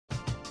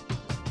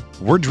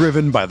We're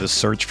driven by the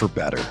search for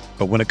better.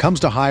 But when it comes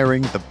to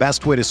hiring, the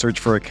best way to search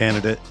for a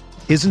candidate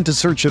isn't to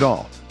search at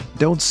all.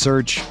 Don't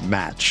search,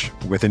 match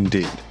with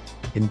Indeed.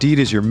 Indeed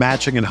is your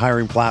matching and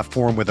hiring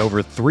platform with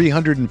over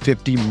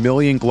 350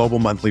 million global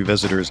monthly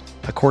visitors,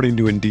 according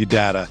to Indeed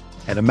data,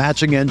 and a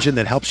matching engine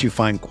that helps you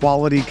find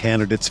quality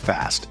candidates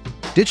fast.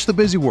 Ditch the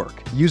busy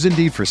work. Use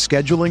Indeed for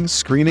scheduling,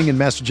 screening, and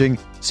messaging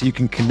so you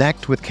can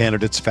connect with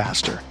candidates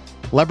faster.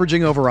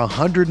 Leveraging over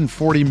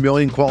 140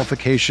 million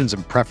qualifications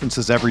and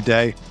preferences every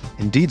day,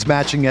 Indeed's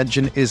matching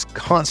engine is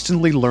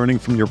constantly learning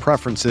from your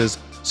preferences,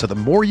 so the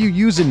more you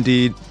use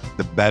Indeed,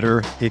 the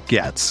better it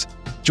gets.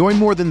 Join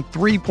more than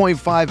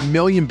 3.5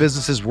 million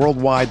businesses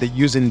worldwide that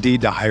use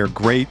Indeed to hire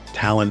great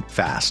talent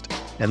fast.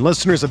 And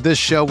listeners of this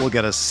show will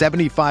get a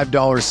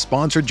 $75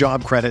 sponsored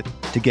job credit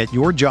to get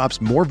your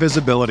jobs more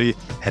visibility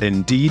at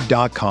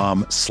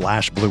Indeed.com/Blue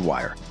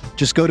Wire.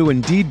 Just go to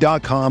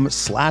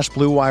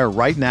Indeed.com/Blue Wire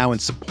right now and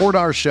support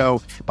our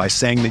show by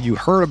saying that you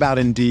heard about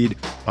Indeed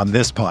on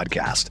this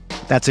podcast.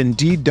 That's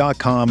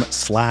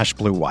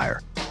Indeed.com/Blue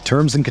Wire.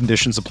 Terms and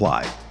conditions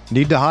apply.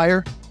 Need to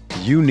hire?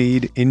 You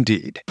need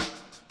Indeed.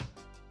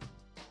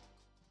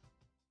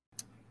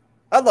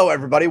 Hello,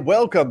 everybody.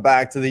 Welcome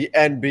back to the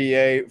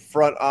NBA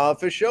Front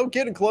Office Show.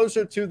 Getting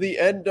closer to the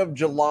end of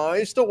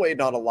July. Still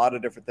waiting on a lot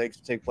of different things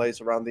to take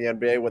place around the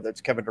NBA, whether it's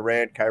Kevin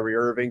Durant, Kyrie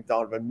Irving,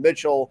 Donovan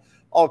Mitchell,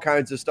 all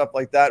kinds of stuff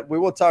like that. We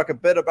will talk a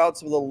bit about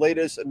some of the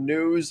latest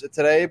news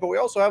today, but we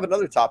also have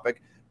another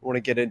topic we want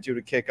to get into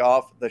to kick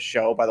off the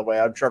show. By the way,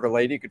 I'm Trevor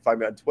Lane. You can find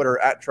me on Twitter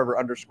at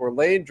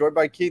Trevor_Lane, joined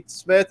by Keith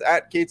Smith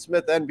at Keith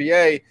Smith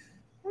NBA. I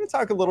want to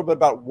talk a little bit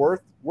about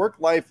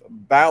work-life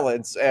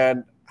balance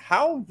and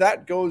how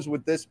that goes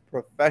with this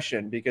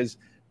profession, because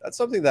that's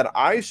something that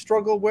I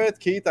struggle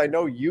with. Keith, I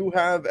know you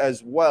have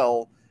as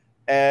well.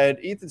 And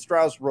Ethan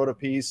Strauss wrote a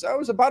piece. That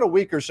was about a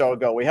week or so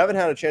ago. We haven't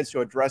had a chance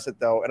to address it,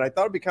 though, and I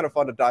thought it'd be kind of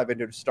fun to dive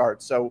into to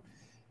start. So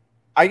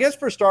I guess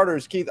for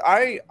starters, Keith,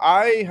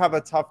 I have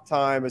a tough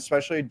time,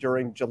 especially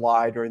during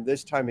July, during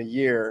this time of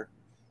year,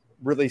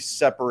 really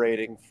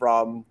separating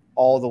from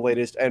all the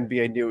latest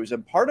NBA news.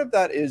 And part of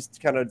that is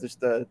kind of just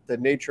the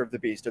nature of the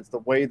beast. It's the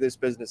way this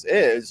business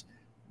is.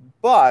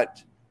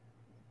 But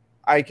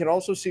I can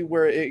also see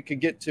where it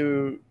could get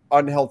to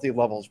unhealthy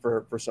levels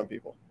for some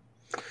people.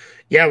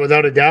 Yeah,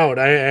 without a doubt.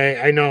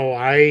 I know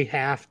I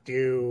have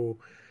to.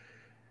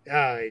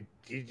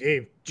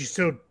 Just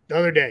so the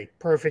other day,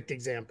 perfect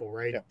example,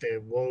 right? Yep.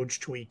 The Woj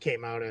tweet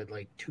came out at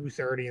like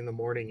 2:30 in the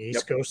morning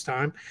East Coast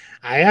time.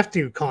 I have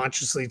to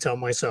consciously tell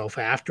myself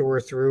after we're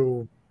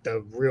through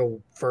the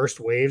real first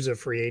waves of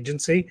free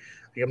agency,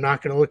 like, I'm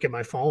not going to look at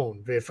my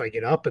phone if I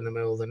get up in the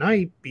middle of the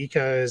night,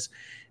 because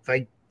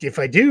if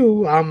I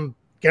do, I'm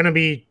going to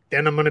be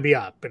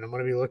up and I'm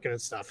going to be looking at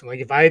stuff. And like,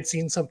 if I had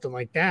seen something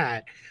like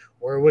that,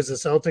 or was the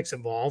Celtics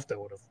involved, I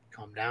would have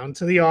come down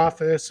to the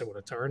office. I would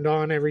have turned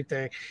on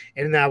everything,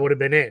 and that would have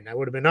been it. I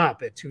would have been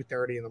up at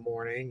 2:30 in the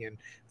morning and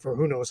for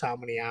who knows how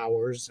many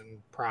hours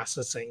and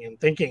processing and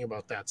thinking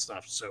about that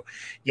stuff. So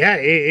yeah,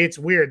 it's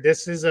weird.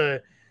 It's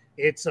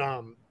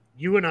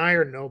you and I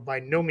are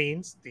by no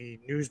means the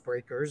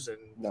newsbreakers and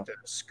the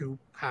scoop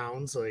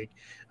hounds like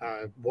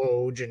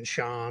Woj and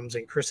Shams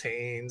and Chris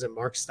Haynes and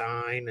Mark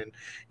Stein. And,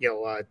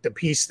 the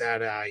piece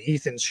that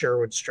Ethan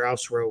Sherwood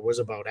Strauss wrote was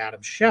about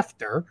Adam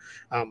Schefter.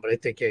 But I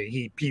think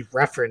he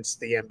referenced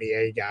the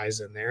NBA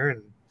guys in there.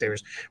 And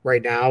there's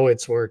right now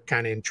we're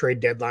kind of in trade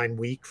deadline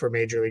week for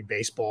Major League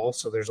Baseball.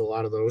 So there's a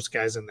lot of those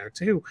guys in there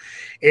too.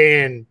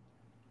 And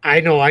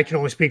I know I can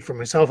only speak for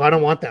myself. I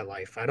don't want that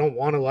life. I don't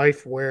want a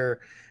life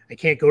where I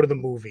can't go to the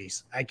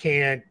movies. I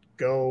can't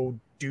go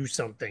do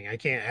something. I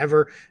can't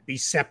ever be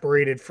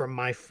separated from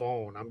my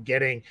phone. I'm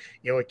getting,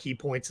 at key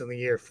points in the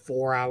year,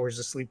 4 hours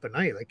of sleep a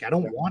night. Like, I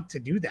don't want to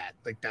do that.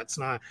 Like, that's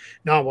not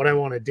what I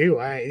want to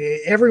do.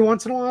 Every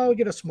once in a while I'll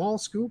get a small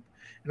scoop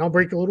and I'll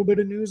break a little bit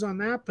of news on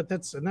that, but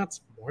that's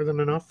more than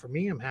enough for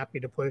me. I'm happy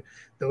to put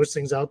those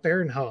things out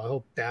there and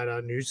hope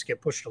that news get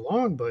pushed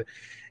along. But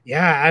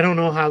yeah, I don't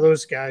know how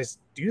those guys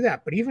do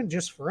that. But even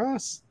just for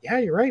us, yeah,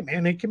 you're right,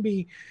 man. It can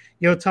be,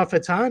 tough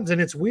at times. And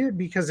it's weird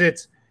because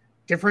it's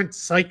different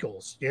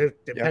cycles,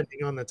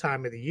 depending on the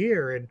time of the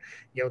year. And,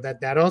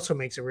 that also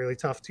makes it really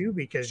tough too,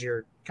 because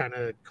you're kind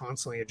of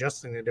constantly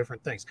adjusting to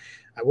different things.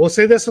 I will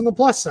say this on the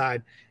plus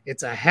side,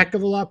 it's a heck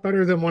of a lot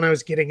better than when I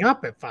was getting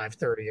up at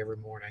 5:30 every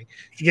morning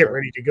to get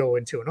ready to go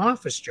into an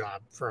office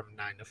job from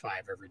 9 to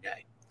 5 every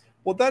day.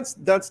 Well, that's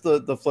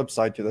the flip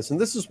side to this. And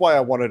this is why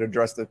I wanted to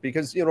address this,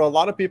 because, a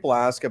lot of people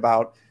ask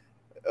about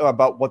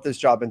what this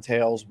job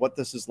entails, what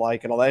this is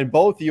like and all that. And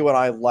both you and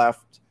I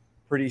left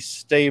pretty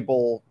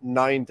stable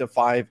 9 to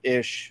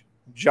 5-ish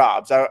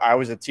jobs. I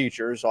was a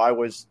teacher, so I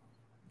was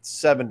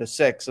 7 to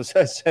 6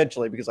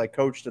 essentially, because I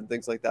coached and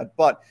things like that.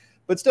 But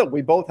still,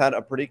 we both had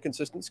a pretty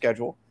consistent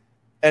schedule.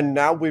 And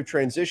now we've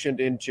transitioned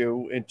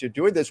into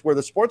doing this where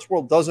the sports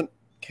world doesn't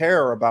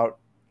care about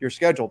your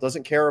schedule,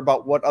 doesn't care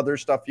about what other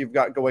stuff you've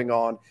got going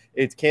on.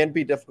 It can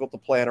be difficult to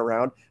plan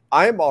around.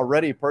 I'm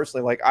already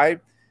personally, like,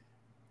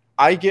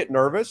 I get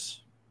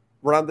nervous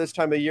around this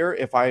time of year,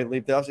 if I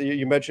leave the house,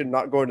 you mentioned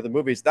not going to the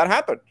movies. That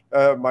happened.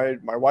 My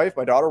wife,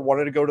 my daughter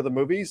wanted to go to the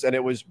movies, and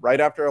it was right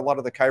after a lot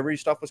of the Kyrie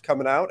stuff was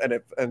coming out.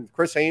 And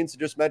Chris Haynes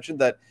just mentioned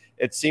that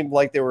it seemed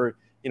like they were,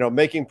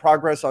 making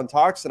progress on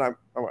talks, and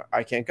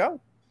I can't go.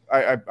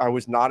 I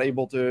was not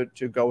able to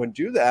go and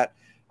do that.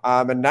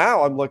 And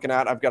now I'm looking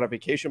at, I've got a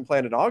vacation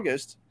plan in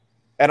August,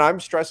 and I'm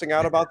stressing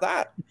out about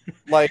that.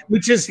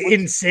 Which is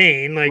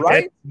insane. Like,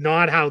 right? That's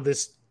not how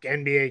this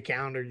NBA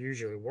calendar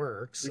usually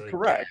works. Like,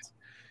 correct.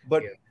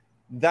 But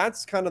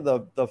that's kind of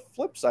the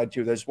flip side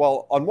to this.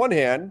 Well, on one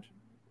hand,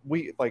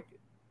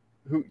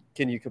 who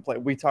can you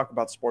complain? We talk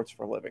about sports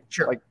for a living.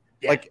 Sure.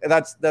 Like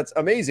that's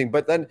amazing.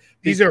 But then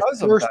these are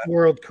first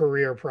world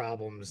career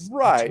problems.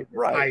 Right.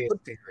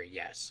 Highest degree,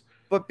 yes.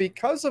 But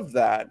because of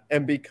that,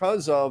 and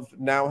because of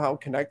now how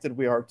connected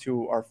we are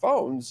to our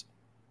phones,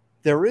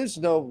 there is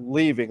no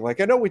leaving.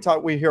 Like, I know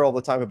we hear all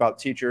the time about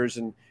teachers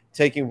and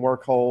taking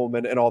work home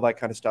and all that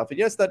kind of stuff. And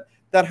yes,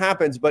 that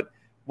happens. But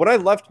when I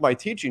left my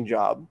teaching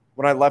job,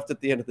 when I left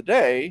at the end of the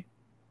day,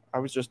 I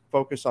was just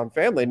focused on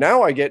family.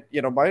 Now I get,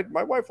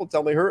 my wife will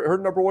tell me her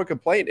number one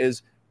complaint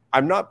is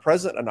I'm not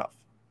present enough,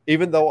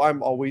 even though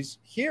I'm always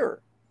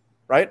here,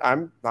 right?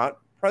 I'm not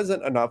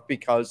present enough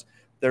because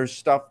there's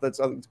stuff that's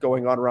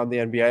going on around the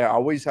NBA. I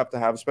always have to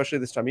have, especially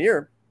this time of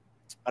year,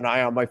 an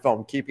eye on my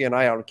phone, keeping an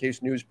eye out in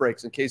case news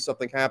breaks, in case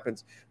something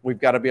happens. We've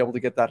got to be able to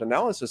get that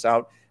analysis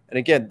out. And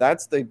again,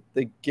 that's the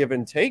give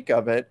and take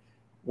of it,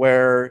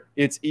 where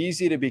it's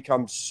easy to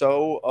become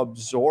so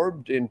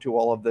absorbed into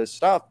all of this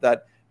stuff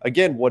that,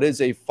 again, what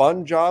is a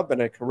fun job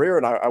and a career,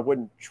 and I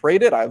wouldn't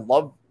trade it. I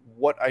love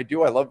what I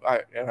do.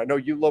 And I know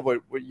you love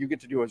what you get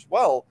to do as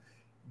well,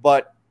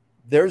 but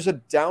there's a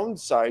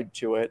downside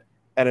to it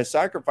and a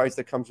sacrifice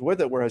that comes with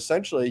it, where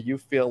essentially you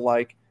feel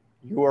like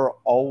you are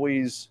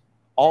always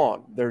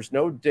on. There's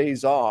no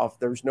days off.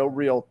 There's no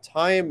real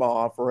time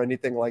off or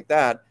anything like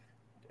that.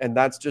 And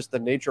that's just the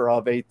nature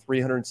of a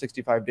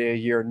 365-day a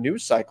year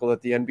news cycle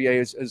that the NBA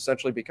has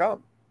essentially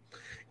become.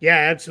 Yeah,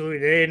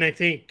 absolutely. And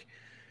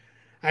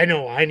I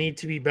know I need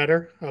to be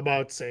better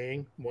about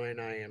saying when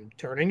I am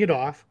turning it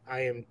off,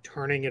 I am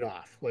turning it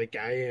off. Like,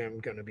 I am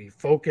going to be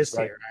focused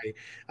here.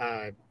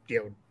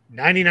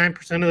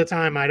 99% of the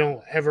time, I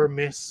don't ever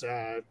miss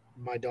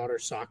my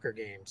daughter's soccer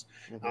games.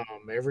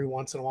 Every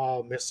once in a while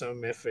I'll miss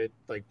them if it,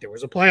 like, there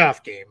was a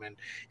playoff game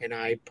and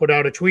I put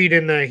out a tweet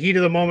in the heat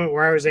of the moment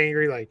where I was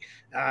angry, like,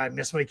 I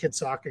missed my kid's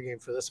soccer game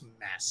for this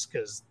mess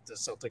because the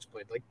Celtics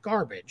played like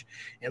garbage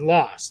and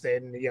lost.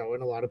 And,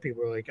 and a lot of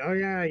people are like, oh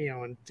yeah,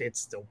 and it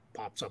still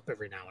pops up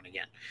every now and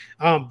again.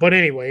 But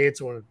anyway,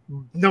 it's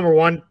number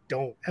one,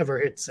 don't ever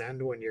hit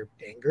send when you're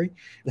angry,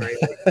 right?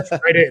 Like,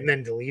 write it and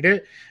then delete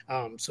it.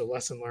 So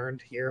lesson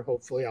learned here.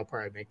 Hopefully I'll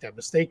probably make that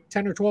mistake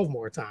 10 or 12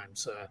 more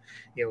times,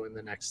 in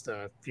the next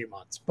few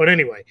months. But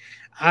anyway,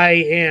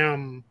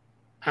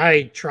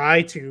 I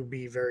try to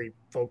be very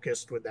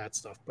focused with that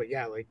stuff. But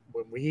yeah, like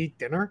when we eat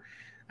dinner,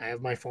 I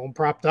have my phone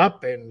propped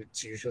up and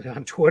it's usually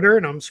on Twitter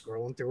and I'm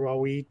scrolling through while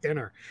we eat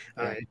dinner.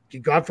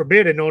 God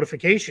forbid a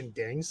notification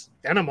dings,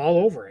 then I'm all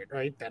over it,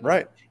 right? Then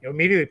I'm,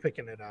 immediately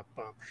picking it up.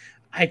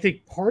 I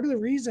think part of the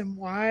reason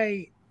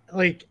why,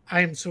 like,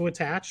 I'm so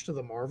attached to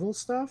the Marvel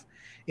stuff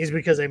is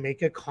because I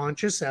make a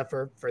conscious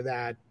effort for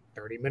that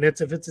 30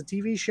 minutes if it's a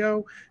TV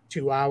show,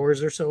 2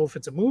 hours or so if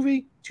it's a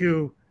movie,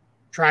 to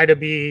try to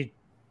be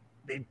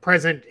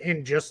present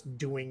in just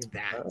doing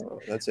that. Oh,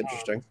 that's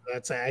interesting.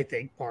 That's, I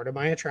think, part of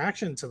my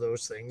attraction to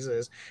those things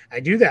is I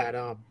do that.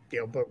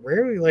 But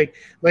rarely, like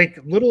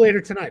a little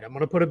later tonight, I'm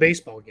going to put a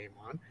baseball game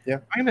on. Yeah,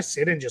 I'm going to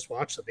sit and just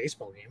watch the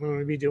baseball game. I'm going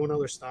to be doing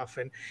other stuff,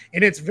 and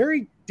it's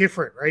very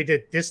different, right,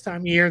 at this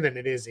time of year than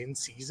it is in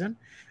season.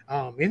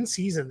 In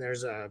season,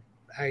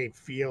 I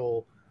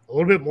feel a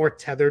little bit more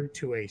tethered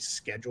to a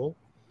schedule.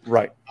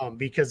 Right.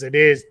 Because it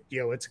is,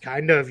 it's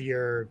kind of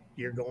you're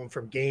going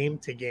from game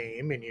to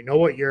game, and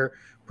what your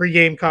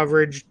pregame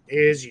coverage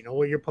is,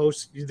 what your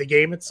the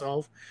game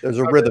itself. There's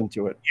a rhythm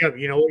to it. Yeah,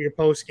 what your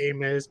post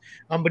game is.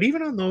 But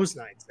even on those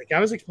nights, like I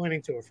was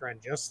explaining to a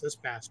friend just this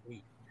past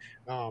week,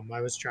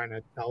 I was trying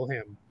to tell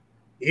him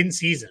in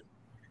season.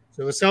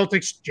 So the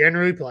Celtics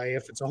generally play,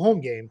 if it's a home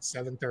game,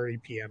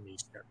 7:30 p.m.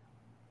 Eastern.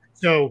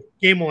 So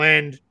game will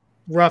end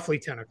roughly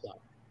 10 o'clock.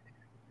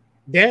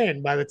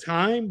 Then by the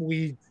time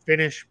we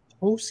finish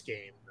post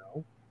game,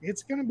 though,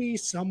 it's going to be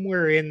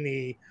somewhere in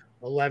the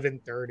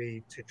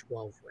 11:30 to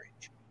 12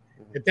 range.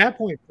 At that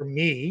point, for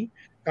me,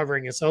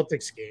 covering a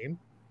Celtics game,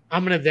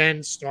 I'm going to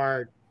then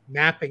start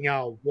mapping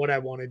out what I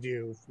want to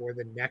do for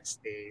the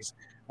next day's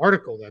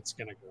article that's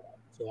going to go out.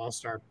 So I'll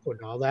start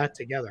putting all that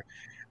together.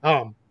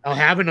 I'll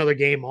have another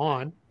game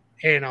on,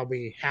 and I'll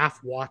be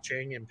half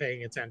watching and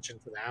paying attention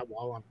to that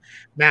while I'm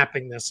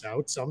mapping this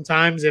out.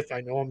 Sometimes if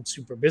I know I'm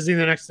super busy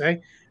the next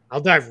day, I'll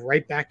dive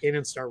right back in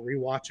and start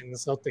rewatching the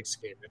Celtics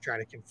game to try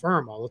to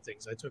confirm all the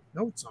things I took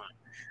notes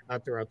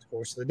on throughout the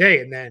course of the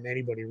day. And then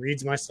anybody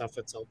reads my stuff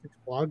at Celtics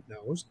blog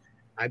knows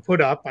I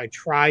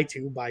try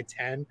to by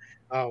 10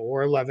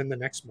 or 11 the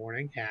next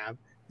morning have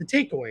the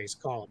takeaways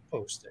column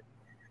posted.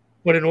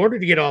 But in order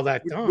to get all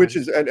that done, which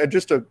is, and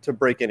just to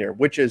break in here,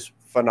 which is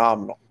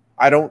phenomenal.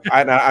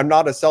 I'm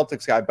not a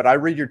Celtics guy, but I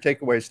read your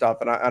takeaway stuff,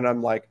 and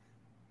I'm like,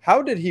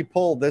 how did he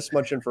pull this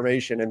much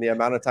information in the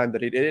amount of time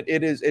that he did?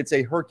 It's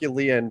a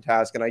Herculean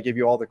task, and I give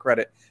you all the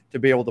credit to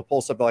be able to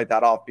pull something like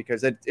that off,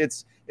 because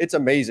it's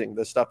amazing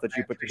the stuff that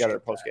you put together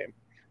post game.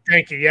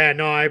 Thank you. Yeah,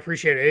 no, I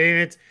appreciate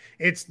it.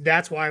 And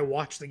that's why I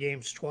watch the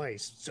games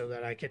twice, so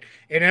that I can.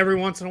 And every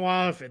once in a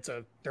while, if it's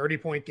a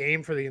 30-point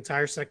game for the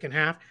entire second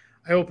half,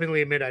 I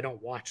openly admit I don't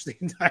watch the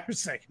entire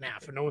second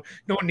half, and no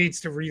one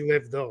needs to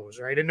relive those,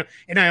 right?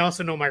 And I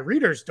also know my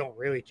readers don't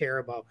really care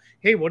about,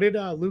 hey, what did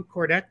Luke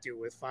Cornett do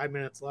with 5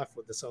 minutes left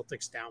with the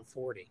Celtics down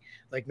 40?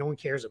 Like, no one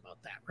cares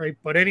about that, right?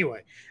 But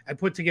anyway, I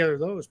put together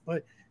those.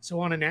 But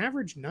so on an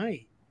average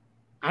night,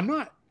 I'm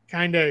not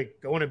kind of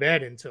going to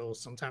bed until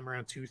sometime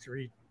around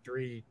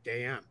 3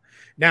 a.m.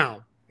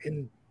 Now,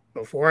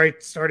 before I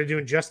started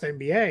doing just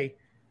NBA,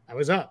 I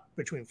was up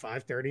between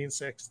 5:30 and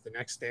 6 the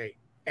next day,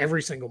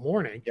 every single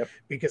morning. Yep.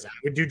 Because I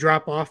would do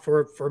drop off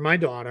for my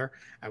daughter.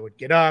 I would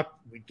get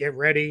up, we'd get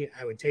ready,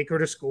 I would take her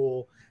to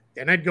school.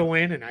 Then I'd go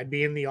in and I'd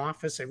be in the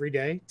office every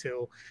day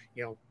till,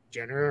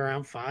 generally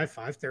around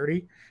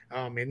 5:30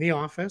 in the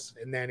office.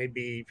 And then it'd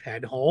be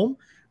head home.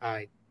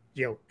 A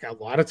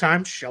lot of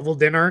times shovel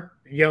dinner,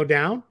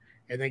 down,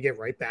 and then get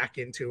right back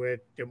into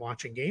it and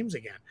watching games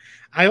again.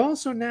 I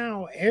also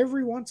now,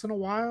 every once in a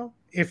while,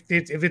 if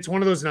it's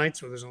one of those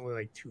nights where there's only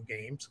like 2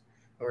 games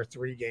or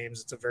 3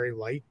 games, it's a very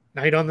light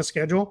night on the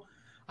schedule,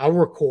 I'll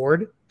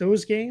record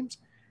those games,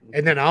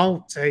 and then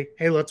I'll say,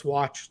 hey, let's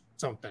watch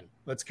something.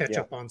 Let's catch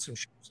up on some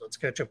shows. Let's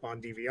catch up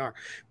on DVR.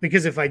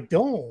 Because if I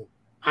don't,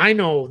 I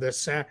know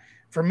this.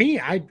 For me,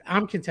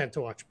 I'm content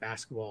to watch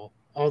basketball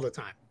all the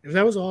time. If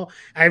that was all,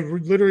 I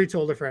literally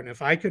told a friend,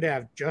 if I could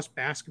have just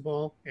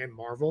basketball and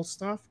Marvel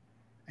stuff,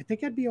 I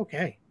think I'd be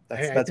okay.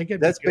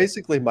 That's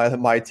basically my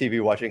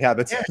TV watching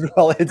habits as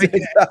well. It's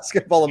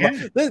basketball.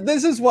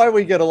 This is why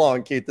we get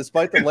along, Keith,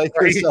 despite the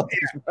Lakers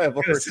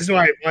rivalry. This is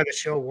why the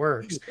show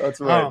works. That's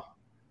right.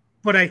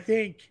 But I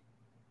think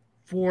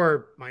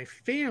for my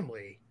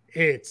family,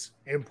 it's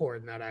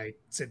important that I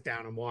sit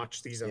down and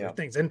watch these other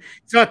things. And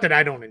it's not that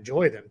I don't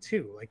enjoy them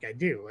too. Like I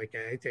do. Like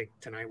I think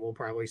tonight we'll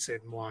probably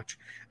sit and watch,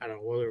 I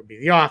don't know, whether it be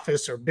The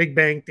Office or Big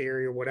Bang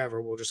Theory or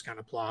whatever. We'll just kind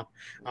of plop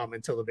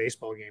until the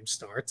baseball game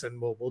starts,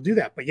 and we'll do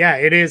that. But yeah,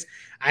 it is.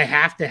 I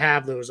have to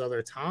have those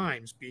other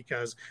times,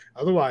 because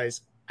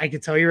otherwise I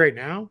can tell you right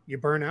now, you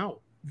burn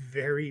out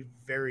very,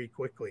 very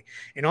quickly.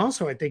 And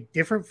also, I think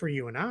different for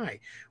you and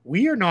I,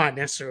 we are not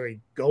necessarily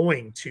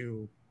going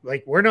to,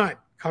 like, we're not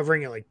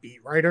covering it like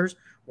beat writers.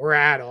 We're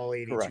at all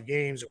 82 Correct.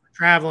 games, we're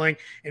traveling,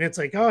 and it's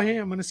like, oh, hey,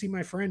 I'm going to see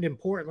my friend in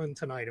Portland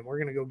tonight, and we're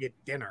going to go get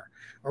dinner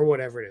or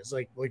whatever it is.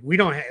 Like we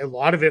don't have, a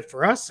lot of it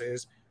for us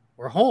is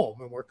we're home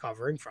and we're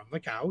covering from the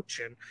couch,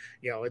 and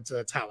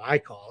that's how I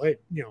call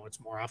it. It's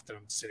more often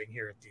I'm sitting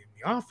here in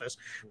the office,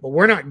 but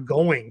we're not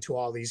going to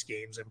all these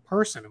games in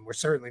person, and we're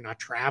certainly not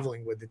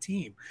traveling with the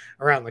team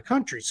around the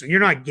country. So you're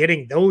not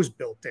getting those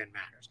built-in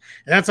matters.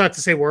 And that's not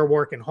to say we're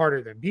working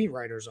harder than beat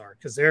writers are,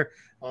 because they're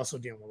also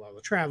dealing with all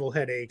the travel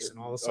headaches and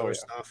all this other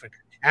stuff. And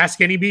ask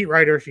any beat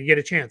writer if you get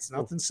a chance.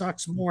 Nothing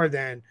sucks more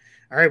than,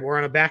 all right, we're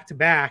on a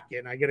back-to-back,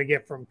 and I got to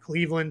get from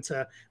Cleveland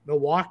to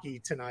Milwaukee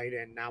tonight,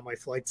 and now my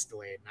flight's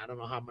delayed, and I don't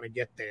know how I'm going to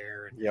get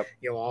there,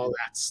 and all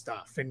that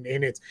stuff. And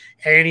it's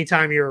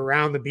anytime you're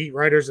around the beat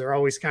writers, they're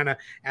always kind of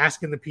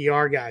asking the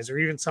PR guys, or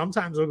even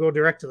sometimes they'll go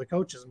direct to the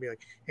coaches and be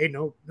like, hey,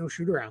 no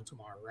shoot around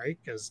tomorrow, right?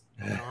 Because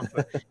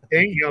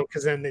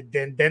because then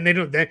they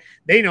don't,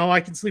 they know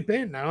I can sleep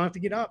in, I don't have to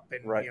get up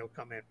and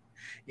come in.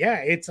 Yeah,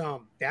 it's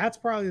that's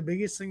probably the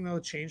biggest thing that'll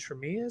change for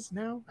me is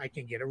now I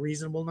can get a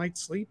reasonable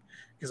night's sleep,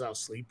 because I'll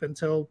sleep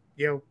until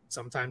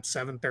sometimes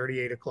 7:30,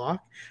 8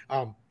 o'clock.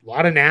 A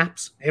lot of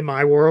naps in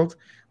my world.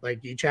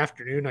 Like each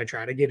afternoon, I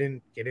try to get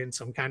in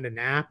some kind of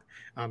nap.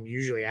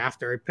 Usually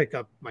after I pick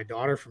up my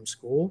daughter from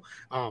school.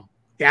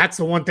 That's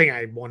the one thing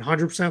I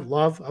 100%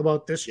 love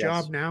about this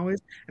job now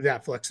is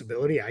that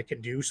flexibility. I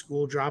can do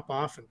school drop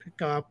off and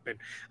pick up, and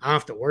I don't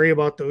have to worry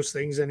about those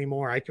things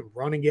anymore. I can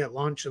run and get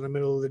lunch in the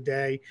middle of the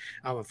day.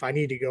 If I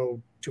need to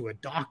go to a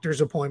doctor's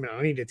appointment,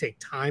 I need to take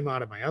time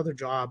out of my other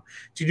job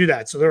to do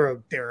that. So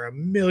there are a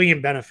million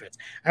benefits.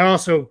 I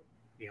also,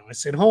 I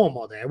sit home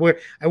all day.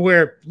 I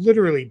wear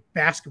literally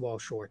basketball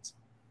shorts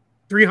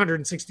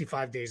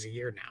 365 days a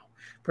year now.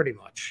 Pretty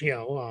much,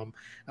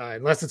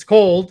 unless it's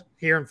cold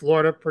here in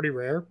Florida, pretty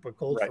rare, but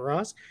cold for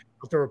us.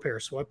 I'll throw a pair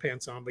of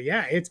sweatpants on. But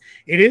yeah, it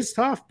is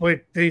tough.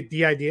 But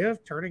the idea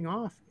of turning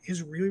off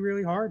is really,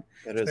 really hard,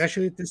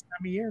 especially at this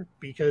time of year,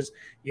 because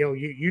you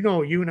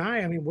and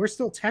I mean, we're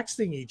still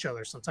texting each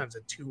other sometimes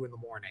at 2 a.m.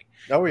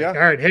 Oh yeah. Like,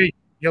 all right, hey,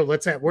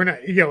 let's add, we're not,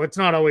 it's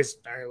not always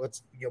all right,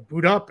 let's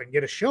boot up and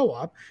get a show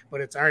up, but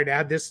it's all right,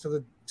 add this to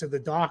the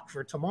doc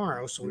for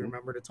tomorrow, so we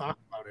remember to talk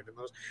about it and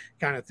those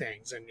kind of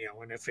things. And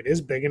and if it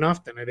is big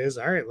enough, then it is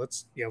all right,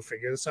 let's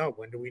figure this out.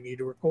 When do we need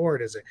to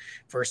record? Is it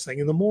first thing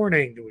in the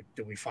morning?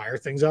 Do we fire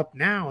things up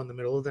now in the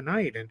middle of the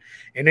night?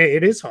 And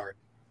it is hard.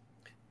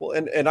 Well,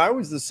 and I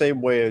was the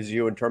same way as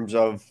you in terms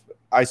of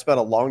I spent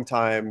a long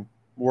time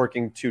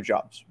working 2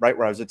 jobs, right?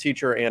 Where I was a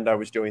teacher and I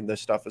was doing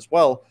this stuff as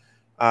well.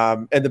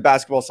 And the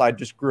basketball side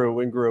just grew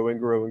and grew and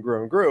grew and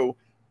grew and grew.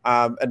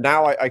 And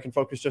now I can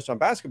focus just on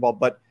basketball.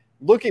 But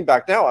looking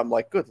back now, I'm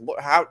like, good, look,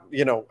 how,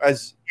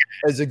 as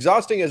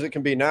exhausting as it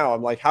can be now,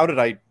 I'm like, how did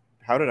I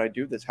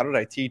do this? How did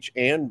I teach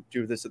and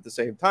do this at the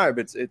same time?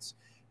 It's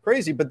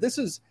crazy. But this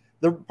is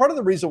the part of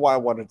the reason why I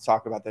wanted to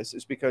talk about this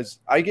is because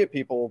I get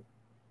people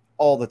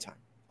all the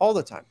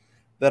time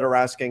that are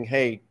asking,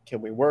 hey, can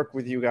we work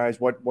with you guys?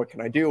 What can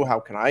I do? How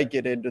can I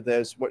get into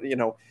this?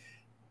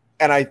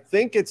 And I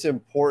think it's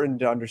important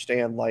to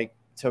understand, like,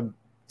 to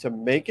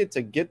make it,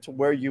 to get to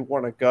where you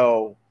want to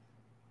go.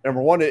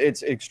 Number one,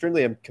 it's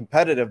extremely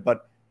competitive,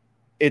 but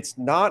it's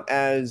not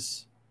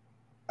as,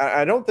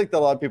 I don't think that a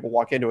lot of people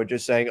walk into it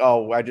just saying,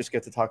 oh, I just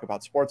get to talk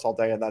about sports all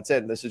day and that's it.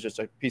 And this is just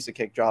a piece of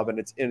cake job and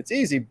it's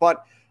easy.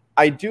 But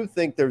I do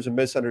think there's a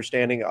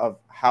misunderstanding of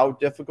how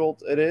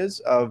difficult it is,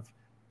 of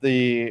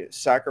the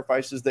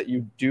sacrifices that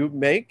you do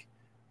make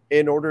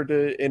in order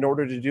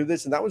to do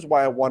this. And that was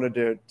why I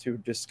wanted to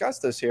discuss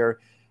this here,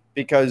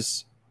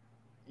 because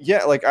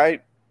like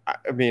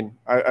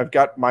I've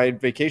got my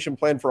vacation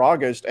plan for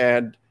August,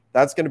 and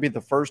that's going to be the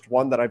first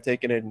one that I've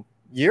taken in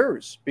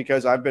years,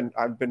 because I've been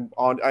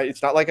on,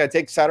 it's not like I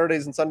take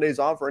Saturdays and Sundays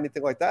off or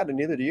anything like that. And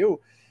neither do you.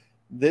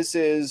 This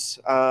is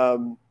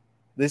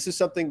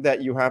something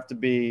that you have to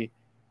be,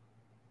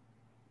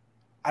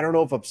 I don't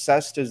know if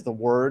obsessed is the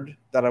word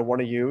that I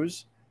want to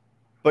use,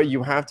 but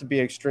you have to be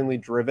extremely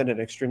driven and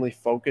extremely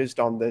focused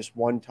on this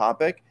one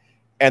topic.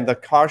 And the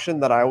caution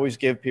that I always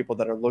give people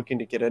that are looking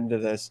to get into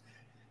this,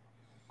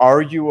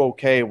 are you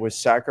okay with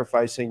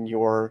sacrificing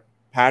your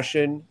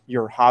passion,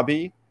 your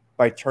hobby,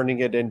 by turning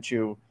it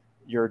into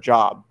your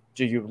job?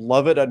 Do you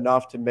love it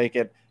enough to make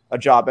it a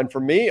job? And for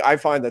me, I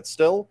find that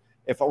still,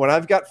 when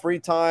I've got free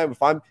time,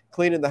 if I'm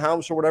cleaning the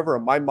house or whatever,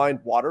 and my mind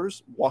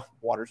wanders,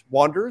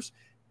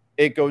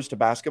 it goes to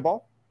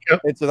basketball.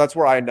 Yep. And so that's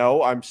where I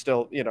know I'm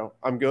still,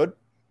 I'm good.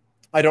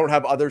 I don't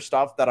have other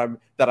stuff that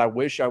I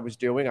wish I was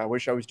doing. I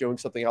wish I was doing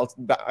something else.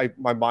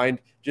 My mind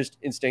just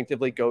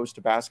instinctively goes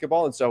to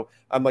basketball. And so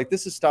I'm like,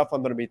 this is stuff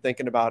I'm going to be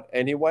thinking about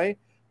anyway.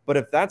 But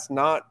if that's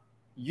not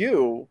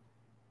you,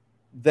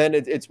 then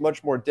it's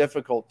much more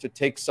difficult to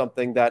take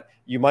something that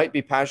you might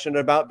be passionate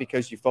about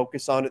because you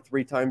focus on it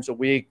 3 times a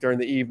week during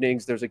the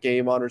evenings, there's a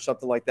game on or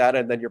something like that,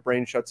 and then your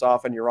brain shuts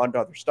off and you're on to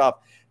other stuff.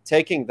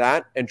 Taking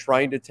that and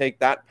trying to take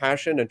that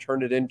passion and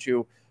turn it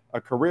into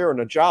a career and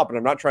a job. And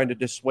I'm not trying to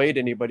dissuade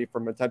anybody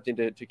from attempting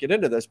to get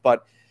into this,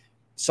 but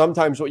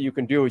sometimes what you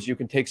can do is you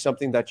can take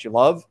something that you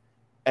love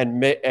and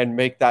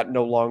make that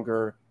no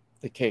longer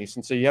the case.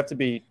 And so you have to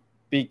be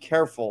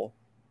careful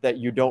that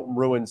you don't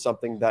ruin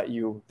something that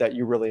you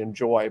really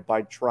enjoy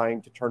by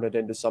trying to turn it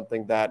into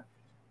something that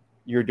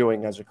you're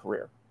doing as a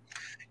career.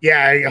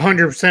 Yeah, I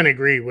 100%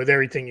 agree with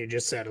everything you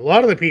just said. A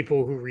lot of the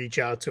people who reach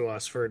out to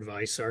us for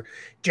advice are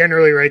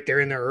generally right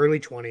there in their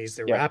early 20s.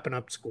 They're wrapping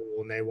up school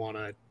and they want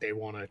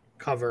to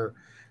cover.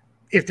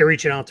 If they're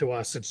reaching out to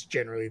us, it's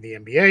generally the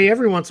NBA.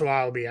 Every once in a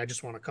while, I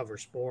just want to cover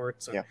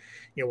sports,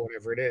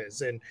 whatever it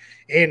is.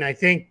 And I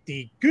think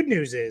the good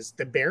news is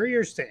the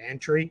barriers to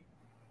entry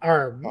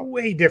are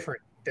way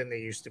different than they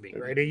used to be,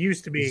 right? It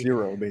used to be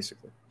 0,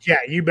 basically. Yeah,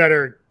 you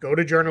better go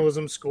to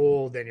journalism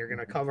school, then you're going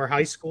to cover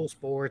high school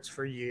sports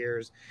for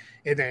years,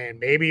 and then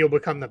maybe you'll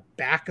become the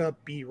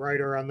backup beat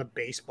writer on the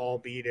baseball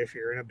beat if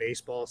you're in a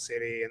baseball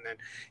city, and then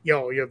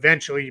you'll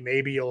eventually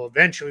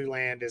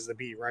land as the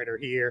beat writer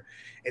here,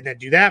 and then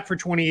do that for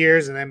 20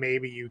 years, and then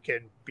maybe you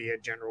can be a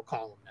general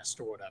columnist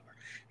or whatever.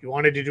 If you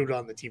wanted to do it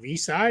on the TV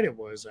side, it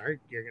was, all right,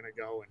 you're going to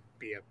go and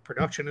be a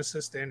production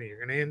assistant, and you're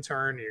going to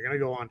intern, and you're going to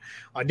go on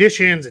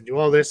auditions and do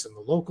all this and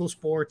the local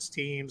sports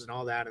teams and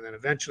all that, and then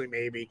eventually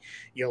maybe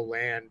you'll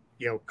land,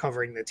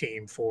 covering the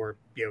team for,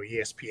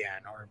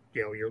 ESPN or,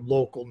 your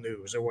local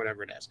news or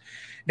whatever it is.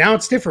 Now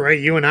it's different, right?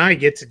 You and I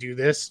get to do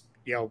this,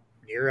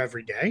 near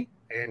every day.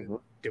 And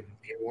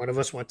one of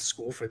us went to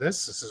school for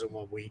this. This isn't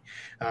what we,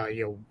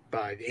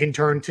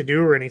 interned to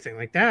do or anything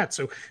like that.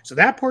 So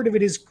that part of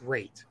it is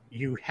great.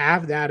 You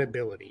have that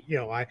ability.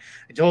 I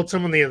told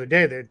someone the other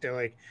day that they're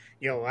like,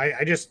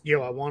 I just,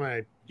 I want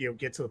to,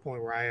 get to the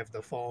point where I have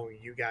the following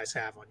you guys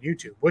have on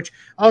YouTube, which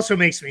also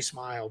makes me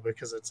smile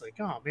because it's like,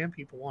 oh man,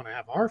 people want to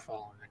have our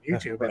following on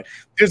YouTube. Right.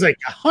 There's like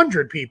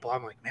 100 people.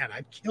 I'm like, man,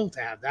 I'd kill to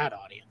have that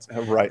audience.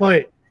 Right.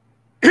 But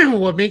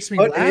what makes me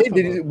laugh,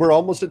 we're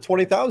almost at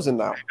 20,000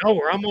 now. No,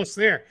 we're almost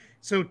there.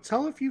 So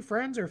tell a few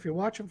friends, or if you're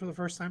watching for the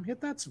first time,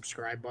 hit that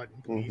subscribe button,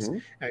 please.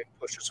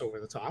 Push us over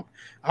the top.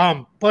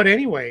 But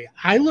anyway,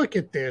 I look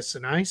at this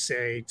and I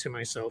say to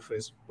myself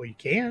is, well, you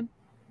can,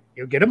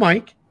 get a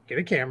mic, get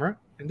a camera,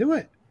 and do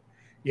it.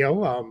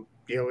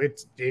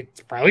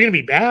 It's probably gonna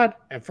be bad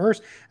at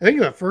first. I think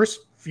the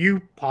first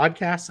few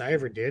podcasts I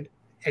ever did,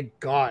 and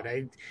God,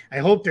 I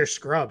hope they're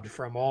scrubbed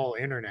from all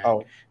internet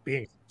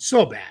being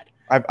so bad.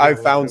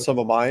 I've found some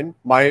of mine.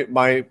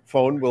 My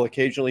phone will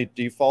occasionally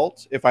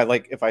default if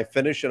I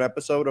finish an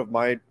episode of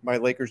my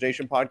Lakers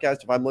Nation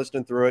podcast. If I'm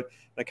listening through it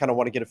and I kind of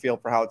want to get a feel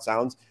for how it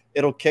sounds,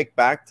 it'll kick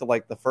back to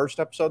like the first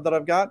episode that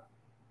I've got.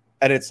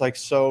 and it's like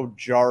so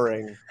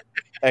jarring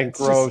and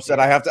gross,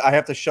 and I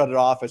have to shut it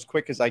off as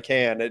quick as I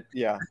can.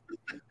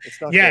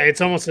 It's not. Yeah, it's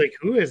almost like,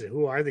 who is it?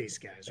 Who are these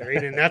guys,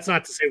 right? And that's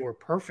not to say we're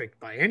perfect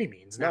by any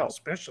means now,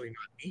 especially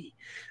not me.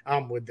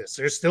 With this,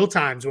 there's still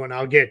times when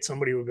I'll get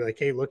somebody will be like,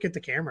 "Hey, look at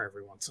the camera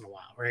every once in a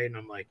while," right? And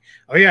I'm like,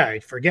 "Oh yeah, I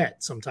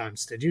forget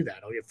sometimes to do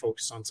that. I'll get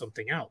focused on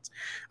something else."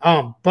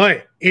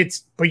 But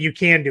you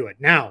can do it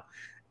now.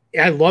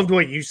 I loved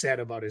what you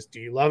said about do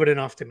you love it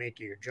enough to make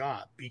it your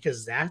job?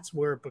 Because that's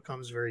where it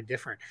becomes very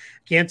different.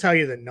 I can't tell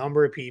you the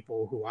number of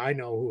people who I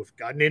know who have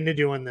gotten into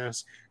doing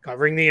this,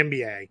 covering the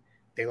NBA.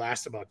 They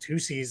last about 2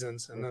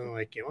 seasons, and then they're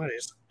like, you know what,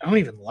 I don't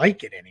even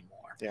like it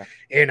anymore. Yeah.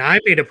 And I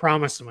made a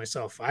promise to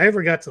myself, if I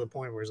ever got to the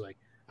point where it's like,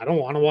 I don't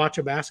want to watch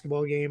a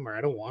basketball game or I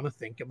don't want to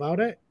think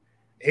about it,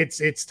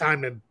 it's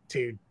time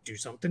to do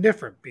something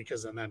different,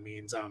 because then that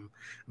means I'm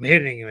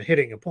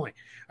hitting a point.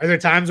 Are there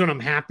times when I'm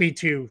happy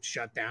to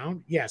shut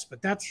down? Yes,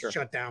 but that's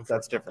shut down for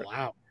a couple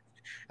hours.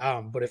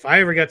 But if I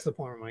ever get to the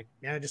point where I'm like,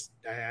 yeah,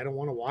 I don't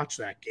want to watch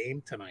that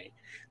game tonight,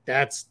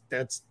 that's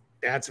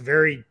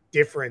very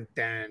different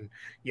than,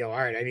 all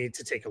right, I need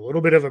to take a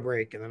little bit of a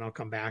break and then I'll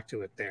come back to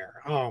it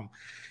there.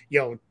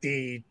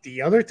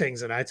 The other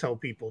things that I tell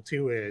people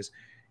too is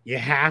you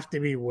have to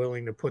be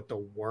willing to put the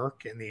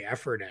work and the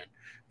effort in,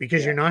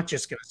 because you're not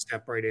just going to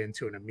step right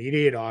into an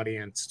immediate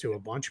audience to a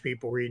bunch of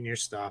people reading your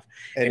stuff.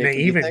 And it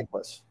can be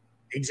thankless.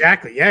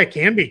 Exactly. Yeah, it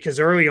can be, because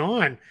early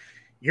on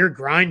you're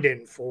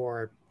grinding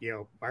for,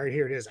 all right,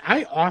 here it is.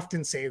 I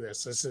often say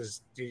this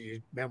is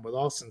meant with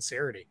all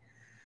sincerity.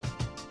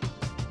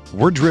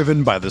 We're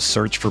driven by the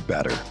search for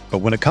better. But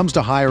when it comes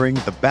to hiring,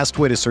 the best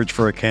way to search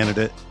for a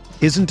candidate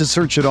isn't to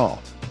search at all.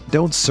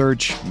 Don't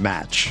search,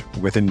 match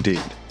with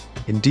Indeed.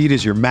 Indeed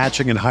is your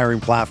matching and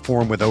hiring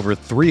platform with over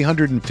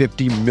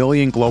 350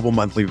 million global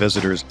monthly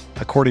visitors,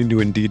 according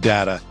to Indeed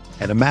data,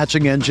 and a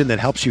matching engine that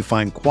helps you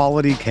find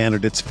quality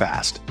candidates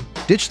fast.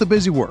 Ditch the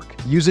busy work.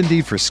 Use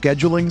Indeed for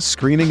scheduling,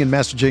 screening, and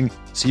messaging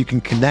so you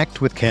can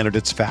connect with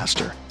candidates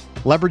faster.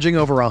 Leveraging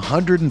over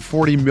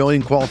 140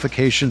 million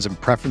qualifications and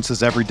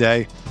preferences every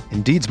day,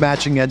 Indeed's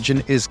matching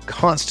engine is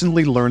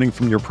constantly learning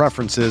from your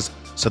preferences,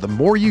 so the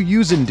more you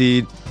use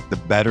Indeed, the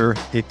better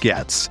it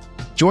gets.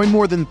 Join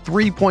more than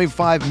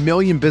 3.5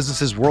 million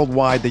businesses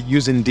worldwide that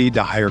use Indeed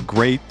to hire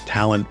great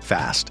talent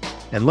fast.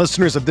 And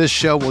listeners of this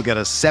show will get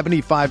a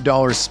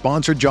 $75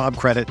 sponsored job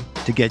credit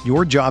to get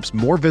your jobs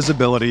more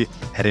visibility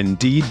at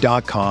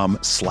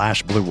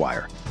Indeed.com/Blue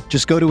Wire.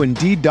 Just go to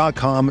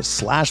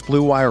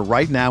Indeed.com/Blue Wire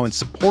right now and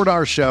support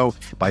our show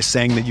by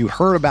saying that you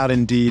heard about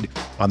Indeed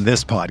on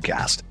this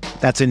podcast.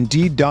 That's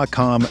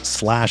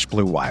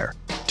Indeed.com/Blue Wire.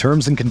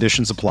 Terms and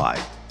conditions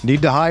apply.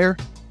 Need to hire?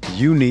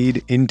 You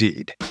need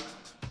Indeed.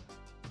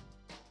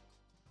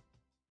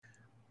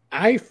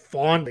 I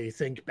fondly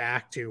think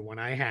back to when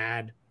I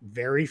had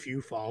very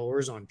few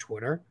followers on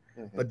Twitter,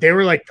 but they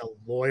were like the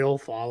loyal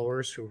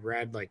followers who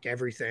read like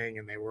everything,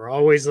 and they were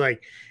always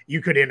like,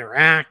 you could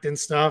interact and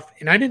stuff.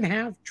 And I didn't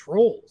have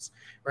trolls,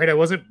 right? I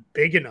wasn't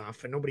big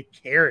enough and nobody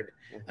cared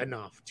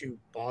enough to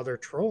bother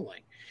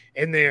trolling.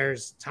 And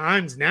there's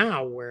times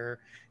now where,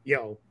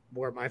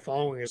 where my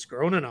following has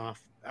grown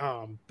enough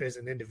as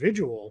an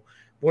individual,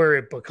 where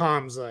it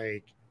becomes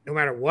like, no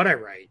matter what I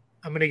write,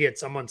 I'm going to get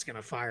someone's going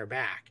to fire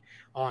back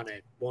on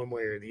it one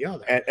way or the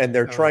other. And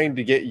they're trying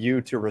to get you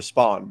to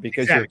respond,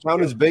 because your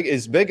account is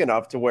big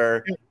enough to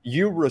where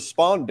you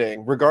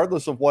responding,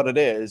 regardless of what it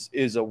is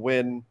a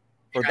win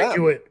for them. I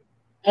do it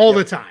all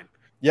the time.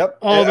 Yep.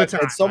 All the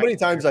time. And so many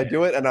times I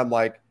do it and I'm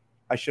like,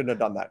 I shouldn't have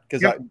done that,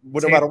 because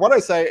no matter what I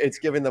say, it's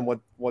giving them what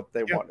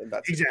they want. And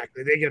that's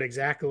exactly. They get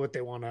exactly what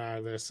they want out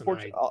of this.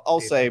 And I'll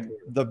say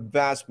the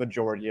vast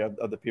majority of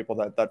the people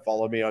that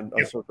follow me on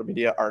social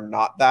media are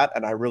not that.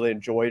 And I really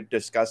enjoy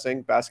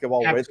discussing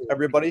basketball with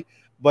everybody.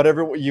 But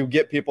you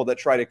get people that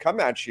try to come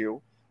at you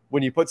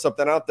when you put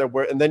something out there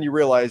and then you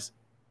realize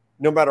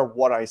no matter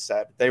what I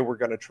said, they were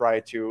going to try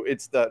to,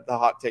 it's the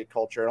hot take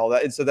culture and all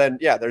that. And so then,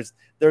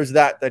 there's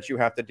that you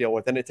have to deal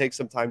with. And it takes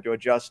some time to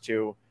adjust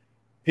to.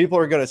 People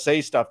are going to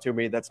say stuff to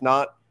me that's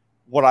not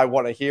what I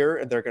want to hear,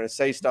 and they're going to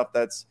say stuff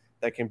that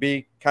can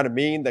be kind of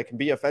mean, that can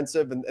be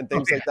offensive, and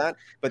things like that.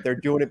 But they're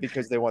doing it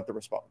because they want the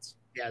response.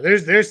 Yeah,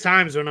 there's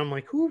times when I'm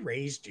like, who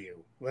raised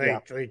you?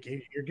 Like you're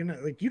gonna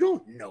you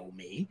don't know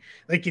me,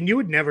 and you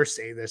would never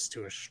say this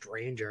to a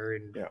stranger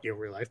in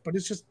real life. But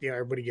it's just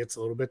everybody gets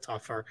a little bit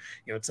tougher.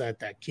 It's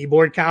that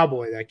keyboard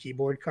cowboy, that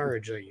keyboard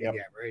courage that you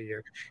get, right?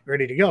 You're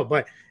ready to go.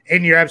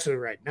 And you're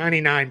absolutely right.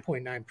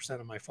 99.9%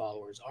 of my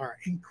followers are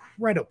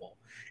incredible.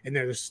 And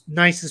they're the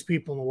nicest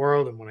people in the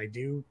world. And when I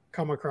do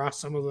come across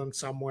some of them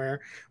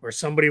somewhere, or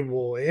somebody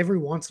will, every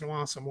once in a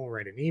while, someone will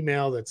write an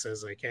email that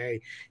says like,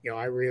 hey,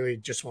 I really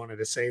just wanted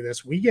to say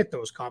this. We get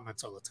those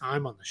comments all the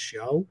time on the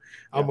show,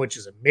 which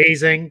is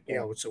amazing.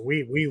 So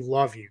we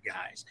love you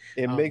guys.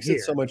 It makes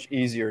it so much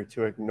easier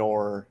to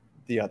ignore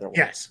the other one.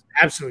 Yes,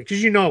 absolutely.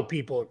 Because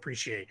people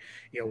appreciate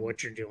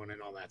what you're doing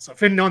and all that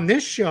stuff. And on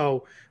this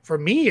show, for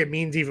me, it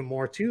means even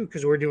more too,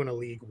 because we're doing a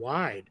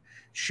league-wide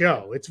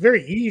show. It's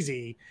very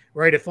easy,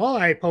 right? If all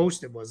I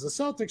posted was the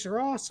Celtics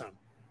are awesome,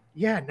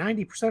 yeah,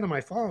 90% of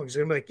my following is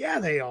going to be like, yeah,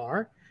 they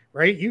are,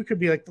 right? You could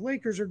be like, the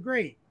Lakers are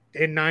great.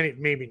 And 90,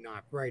 maybe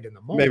not right in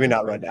the moment. Maybe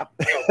not right now.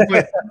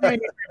 But 90%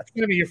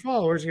 of your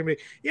followers are going to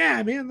be,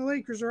 yeah, man, the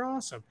Lakers are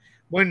awesome.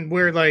 When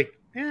we're like,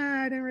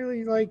 I didn't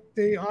really like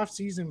the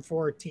offseason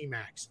for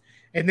T-Max.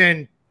 And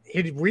then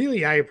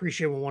I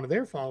appreciate when one of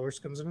their followers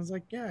comes in and is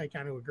like, yeah, I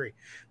kind of agree.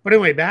 But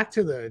anyway, back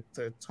to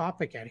the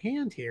topic at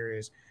hand here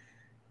is,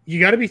 you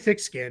got to be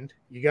thick-skinned.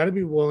 You got to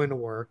be willing to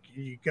work.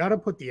 You got to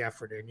put the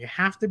effort in. You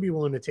have to be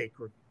willing to take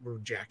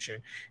rejection.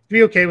 To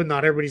be okay with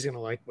not everybody's going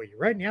to like what you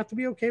write, and you have to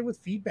be okay with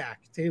feedback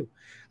too.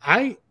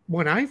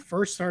 When I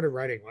first started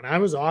writing, when I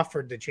was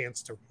offered the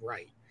chance to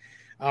write,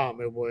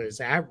 it was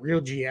at Real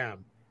GM,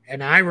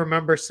 and I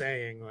remember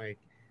saying, like,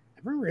 I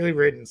haven't really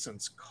written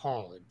since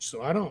college,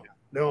 so I don't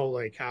know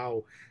like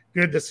how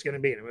good this is going to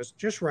be. And it was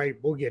just right.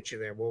 We'll get you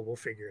there. We'll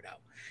figure it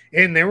out.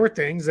 And there were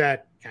things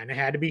that kind of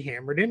had to be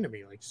hammered into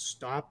me, like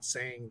stop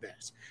saying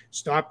this,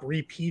 stop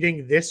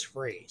repeating this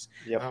phrase.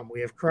 Yep. We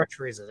have crutch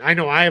phrases. I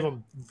know I have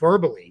them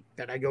verbally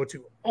that I go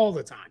to all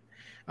the time.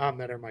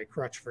 That are my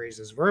crutch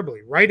phrases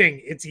verbally.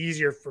 Writing, it's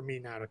easier for me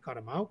now to cut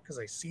them out because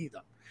I see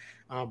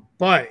them.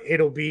 But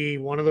it'll be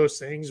one of those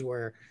things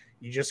where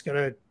you just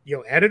gotta,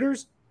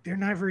 editors, they're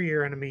never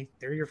your enemy.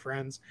 They're your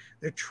friends.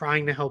 They're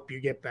trying to help you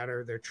get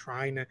better. They're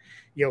trying to,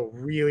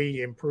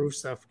 really improve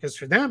stuff, because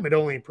for them, it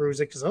only improves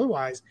it, because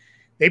otherwise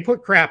they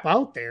put crap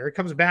out there. It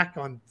comes back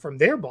from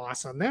their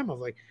boss on them of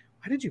like,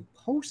 why did you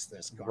post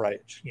this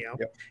garbage? Right.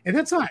 Yep. And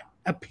that's not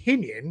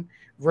opinion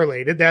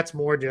related. That's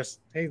more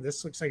just, hey,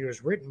 this looks like it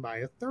was written by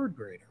a third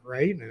grader,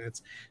 right? And it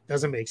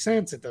doesn't make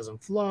sense. It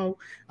doesn't flow.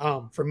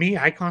 For me,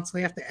 I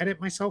constantly have to edit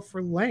myself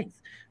for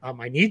length.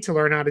 I need to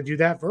learn how to do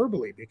that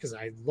verbally, because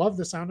I love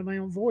the sound of my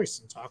own voice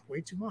and talk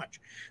way too much.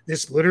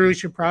 This literally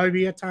should probably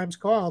be at times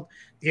called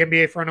the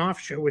NBA Front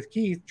Office Show with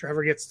Keith.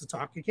 Trevor gets to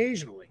talk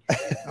occasionally.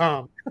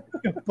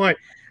 But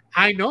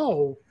I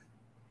know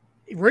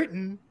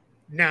written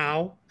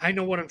now, I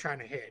know what I'm trying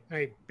to hit.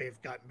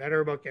 They've gotten better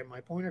about getting my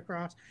point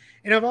across.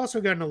 And I've also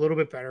gotten a little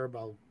bit better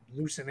about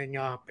loosening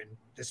up. And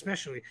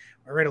especially,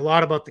 I read a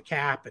lot about the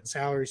cap and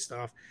salary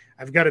stuff.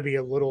 I've got to be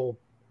a little,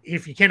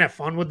 if you can't have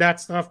fun with that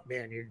stuff,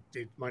 man,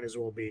 it might as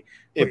well be.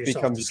 It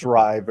becomes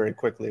dry very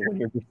quickly when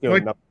you're just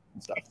doing nothing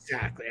and stuff.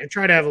 Exactly. I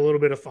try to have a little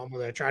bit of fun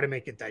with it. I try to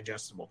make it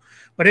digestible.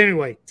 But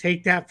anyway,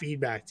 take that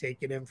feedback, take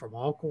it in from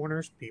all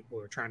corners. People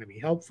are trying to be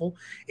helpful.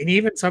 And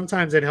even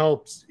sometimes it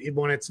helps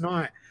when it's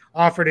not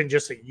offered in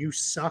just a you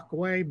suck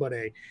way, but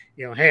hey,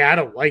 I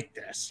don't like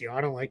this. I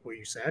don't like what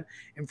you said.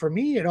 And for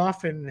me, it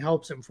often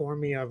helps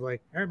inform me of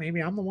like,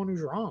 maybe I'm the one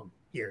who's wrong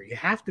here. You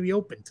have to be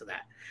open to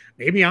that.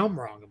 Maybe I'm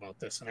wrong about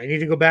this, and I need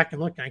to go back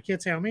and look. And I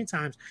can't say how many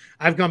times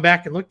I've gone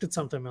back and looked at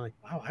something and I'm like,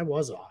 wow, I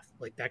was off.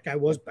 Like, that guy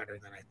was better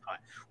than I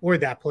thought, or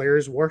that player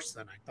is worse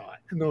than I thought,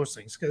 and those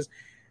things. Because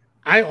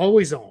I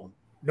always own,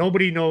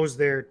 nobody knows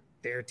their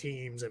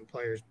teams and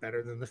players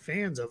better than the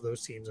fans of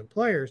those teams and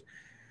players.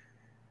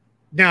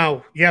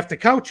 Now, you have to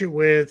couch it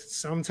with,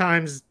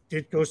 sometimes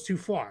it goes too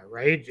far,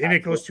 right? And Absolutely.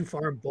 It goes too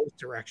far in both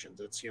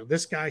directions. It's,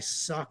 this guy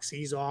sucks.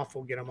 He's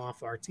awful. Get him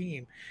off our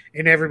team.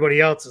 And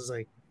everybody else is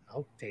like,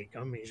 I'll take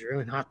him. He's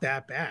really not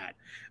that bad.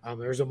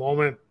 There's a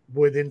moment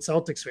within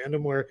Celtics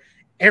fandom where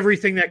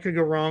everything that could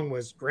go wrong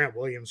was Grant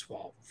Williams'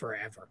 fault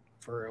forever,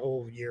 for a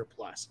whole year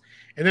plus.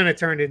 And then it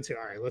turned into,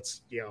 all right,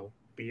 let's,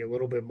 be a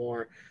little bit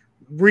more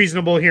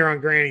reasonable here on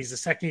Grant. He's a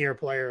second-year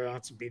player.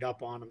 Not to beat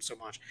up on him so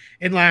much.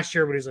 And last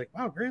year, but he's like,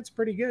 wow, Grant's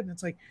pretty good. And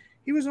it's like,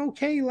 he was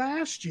okay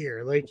last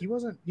year. Like, he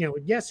wasn't,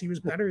 yes, he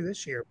was better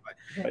this year.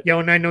 But, right.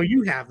 And I know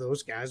you have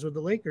those guys with the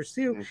Lakers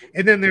too. Mm-hmm.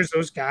 And then there's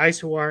those guys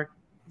who are,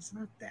 he's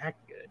not that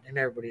good. And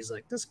everybody's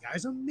like, this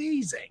guy's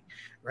amazing,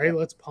 right? Yeah.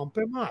 Let's pump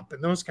him up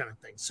and those kind of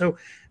things. So,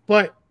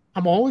 but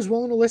I'm always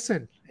willing to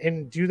listen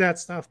and do that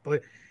stuff.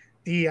 But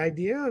the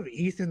idea of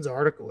Ethan's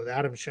article with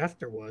Adam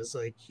Schefter was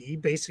like, he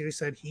basically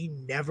said he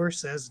never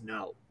says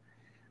no.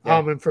 Yeah.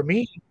 And for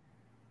me,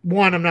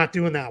 one, I'm not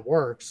doing that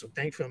work, so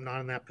thankfully I'm not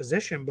in that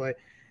position. But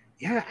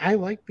yeah, I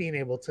like being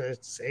able to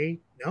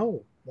say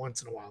no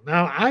once in a while.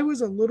 Now, I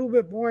was a little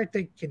bit more, I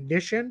think,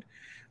 conditioned.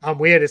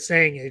 We had a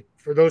saying,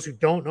 for those who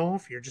don't know,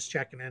 if you're just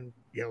checking in,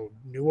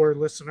 newer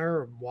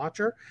listener or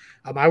watcher,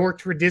 I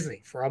worked for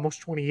Disney for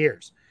almost 20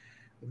 years.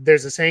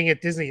 There's a saying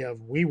at Disney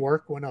of, we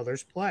work when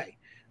others play.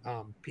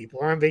 People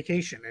are on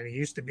vacation, and it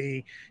used to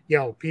be,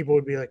 people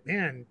would be like,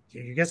 man,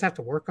 you guys have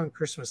to work on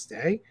Christmas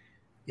Day.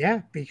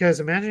 Yeah, because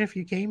imagine if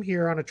you came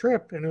here on a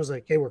trip and it was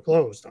like, hey, we're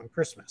closed on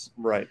Christmas.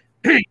 Right.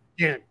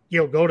 And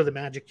go to the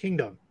Magic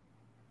Kingdom,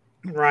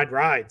 ride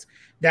rides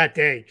that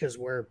day because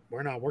we're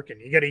not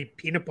working. You got to eat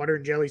peanut butter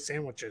and jelly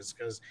sandwiches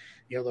because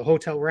the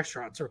hotel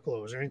restaurants are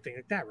closed or anything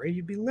like that, right?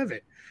 You'd be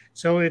livid.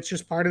 So it's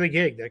just part of the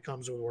gig that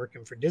comes with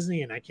working for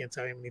Disney. And I can't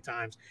tell you how many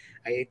times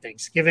I ate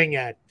Thanksgiving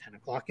at 10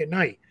 o'clock at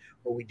night,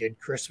 or we did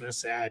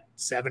Christmas at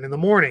 7 in the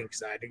morning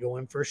because I had to go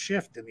in for a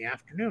shift in the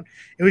afternoon.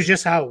 It was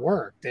just how it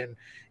worked. And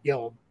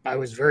I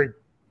was very,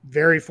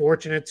 very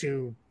fortunate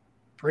to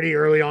pretty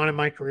early on in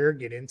my career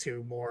get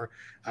into more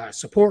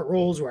support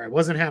roles where I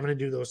wasn't having to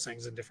do those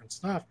things and different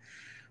stuff.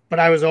 But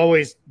I was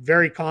always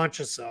very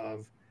conscious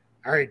of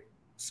all right,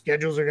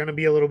 schedules are going to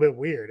be a little bit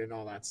weird and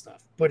all that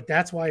stuff. But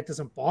that's why it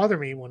doesn't bother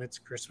me when it's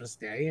Christmas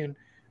Day and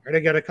I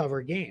got to cover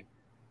a game.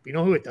 But you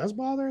know who it does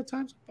bother at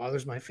times? It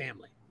bothers my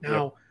family.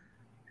 Now,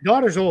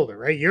 daughter's older,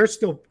 right? You're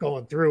still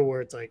going through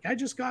where it's like, I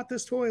just got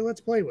this toy,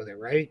 let's play with it,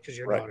 right? Because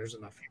your daughter's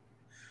enough.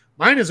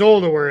 Mine is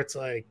older where it's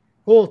like,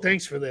 cool,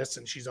 thanks for this,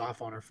 and she's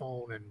off on her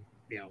phone, and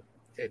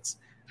it's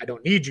I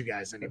don't need you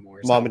guys anymore.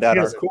 Mom and dad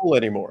aren't cool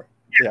anymore.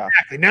 Yeah,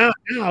 exactly.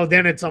 Now,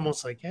 then it's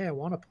almost like, hey, I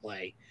want to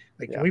play.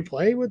 Like, can we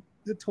play with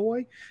the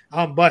toy?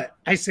 But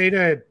I say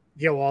to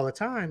all the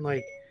time,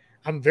 like,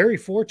 I'm very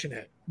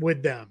fortunate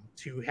with them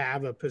to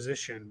have a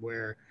position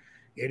where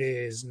it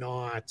is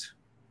not.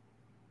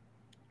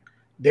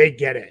 They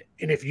get it,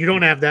 and if you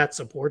don't have that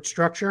support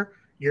structure,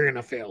 you're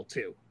gonna fail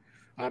too.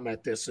 I'm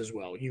at this as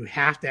well. You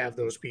have to have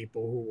those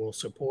people who will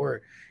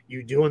support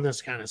you doing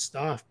this kind of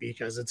stuff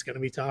because it's going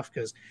to be tough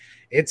because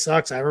it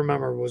sucks. I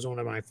remember it was one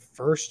of my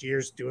first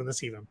years doing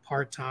this even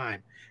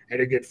part-time. I had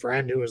a good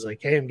friend who was like,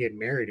 hey, I'm getting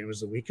married. It was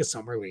the week of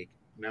Summer League.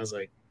 And I was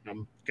like,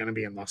 I'm going to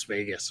be in Las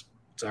Vegas.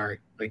 Sorry.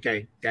 Like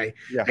I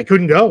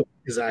couldn't go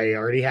because I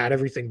already had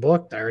everything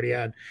booked. I already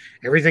had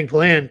everything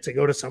planned to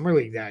go to Summer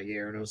League that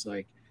year. And I was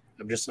like,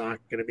 I'm just not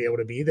going to be able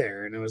to be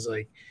there. And it was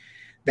like,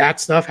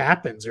 that stuff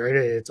happens, right?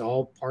 It's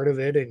all part of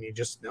it, and you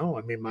just know.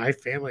 I mean, my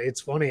family.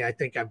 It's funny. I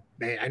think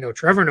I know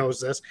Trevor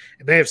knows this.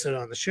 I may have said it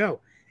on the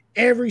show.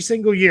 Every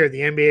single year, the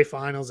NBA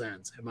Finals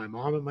ends, and my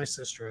mom and my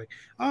sister are like,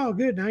 "Oh,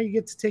 good. Now you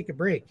get to take a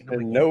break." And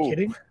I'm like, "Are you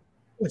kidding?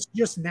 It's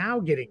just now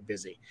getting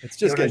busy. It's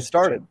just getting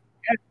started."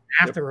 I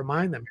have to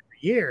remind them every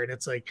year, and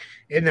it's like,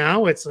 and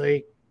now it's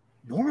like,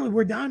 normally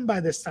we're done by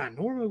this time.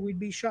 Normally we'd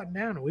be shutting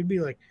down, and we'd be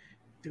like,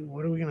 "Dude,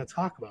 what are we going to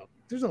talk about?"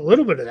 There's a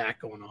little bit of that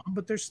going on,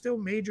 but there's still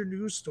major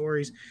news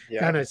stories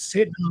kind of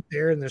sitting out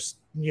there, and there's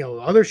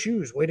other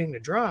shoes waiting to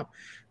drop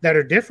that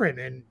are different.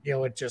 And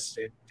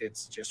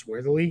it's just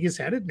where the league is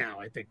headed now.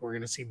 I think we're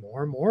going to see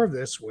more and more of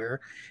this, where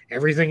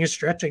everything is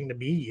stretching to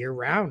be year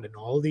round in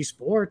all of these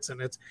sports.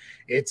 And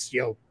it's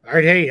all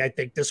right. Hey, I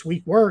think this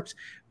week works,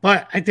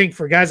 but I think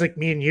for guys like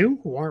me and you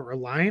who aren't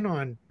relying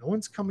on, no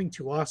one's coming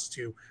to us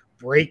to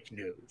break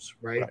news,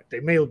 right?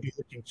 They may be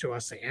looking to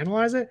us to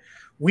analyze it.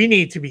 We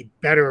need to be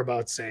better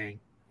about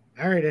saying,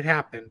 all right, it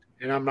happened,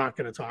 and I'm not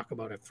going to talk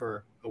about it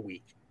for a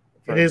week.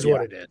 It is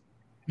what it is.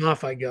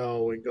 Off I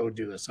go and go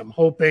do this. I'm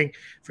hoping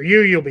for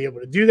you'll be able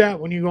to do that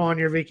when you go on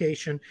your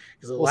vacation,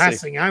 because the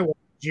last thing I want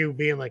is you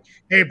being like,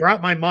 hey,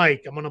 brought my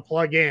mic, I'm going to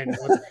plug in.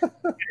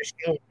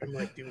 I'm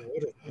like, dude,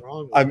 what is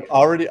wrong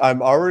with you?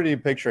 I'm already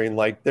picturing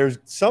like there's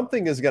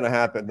something is going to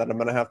happen that I'm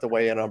going to have to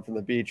weigh in on from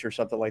the beach or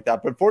something like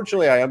that. But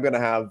fortunately, I'm going to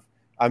have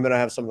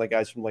some of the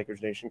guys from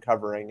Lakers Nation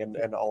covering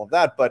and all of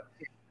that. But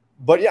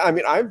yeah, I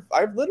mean,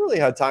 I've literally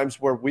had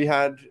times where we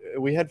had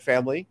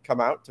family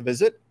come out to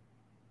visit,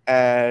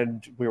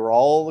 and we were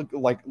all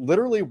like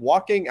literally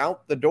walking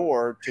out the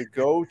door to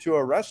go to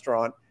a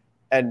restaurant,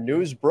 and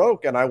news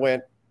broke, and I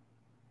went,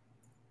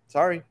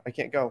 sorry, I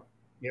can't go.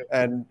 Yep.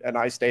 And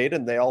I stayed,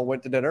 and they all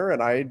went to dinner,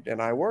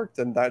 and I worked,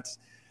 and that's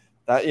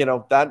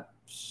the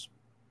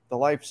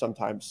life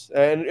sometimes.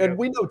 And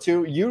we know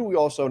too, we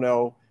also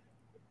know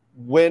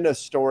when a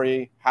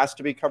story has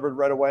to be covered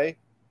right away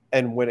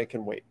and when it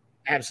can wait.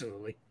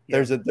 Absolutely.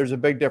 There's a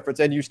big difference,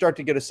 and you start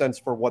to get a sense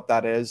for what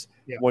that is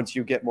once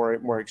you get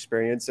more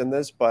experience in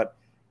this. But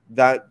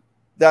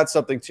that's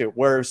something too,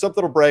 where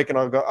something will break and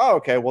I'll go, oh,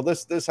 okay, well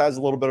this has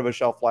a little bit of a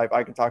shelf life.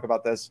 I can talk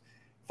about this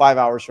 5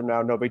 hours from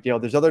now, no big deal.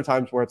 There's other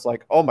times where it's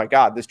like, oh my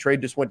God, this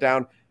trade just went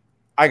down.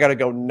 I got to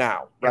go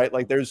now, right?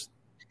 Like there's.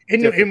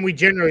 And we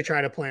generally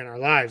try to plan our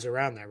lives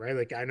around that, right?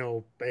 Like I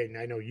know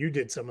you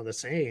did some of the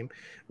same,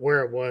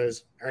 where it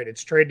was, all right,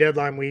 it's trade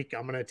deadline week.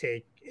 I'm going to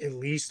take at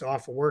least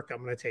off of work.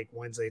 I'm going to take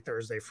Wednesday,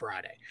 Thursday,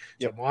 Friday.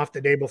 So I'm off the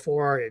day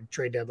before.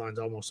 Trade deadline's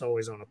almost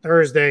always on a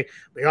Thursday.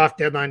 Be off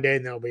deadline day,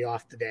 and then I'll be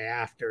off the day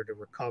after to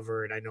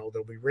recover. And I know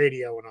there'll be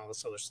radio and all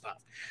this other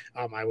stuff.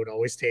 I would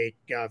always take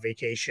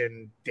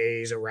vacation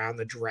days around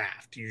the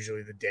draft,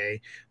 usually the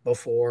day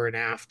before and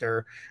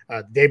after,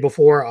 day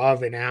before,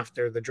 of, and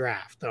after the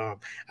draft. I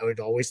would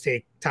always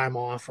take time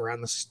off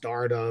around the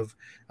start of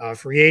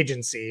free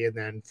agency, and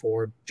then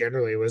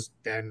generally it was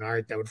then, all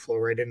right, that would flow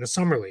right into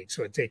summer league,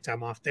 so it'd take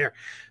time off there.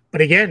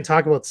 But again,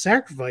 talk about the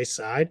sacrifice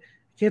side.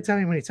 I can't tell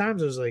you how many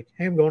times it was like,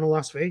 hey, I'm going to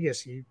Las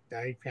Vegas.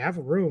 I have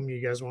a room.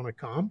 You guys want to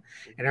come?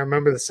 And I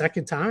remember the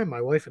second time,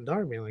 my wife and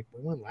daughter being like,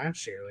 we went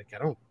last year. Like,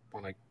 I don't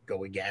want to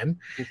go again.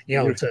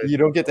 You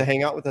don't get to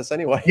hang out with us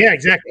anyway. Yeah,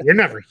 exactly. You're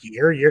never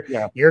here.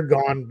 You're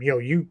gone.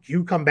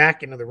 You come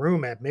back into the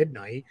room at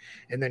midnight,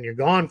 and then you're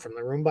gone from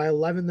the room by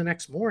 11 the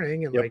next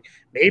morning. And like,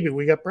 maybe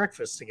we got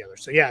breakfast together.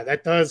 So yeah,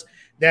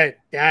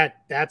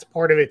 that's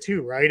part of it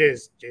too, right?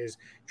 Is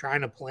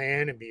trying to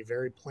plan and be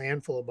very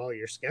planful about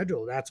your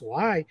schedule. That's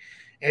why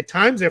at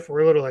times, if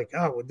we're a little like,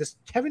 oh, would this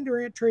Kevin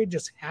Durant trade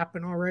just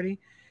happen already?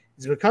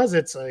 It's because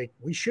it's like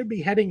we should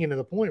be heading into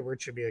the point where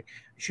it should be like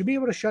we should be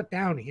able to shut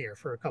down here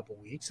for a couple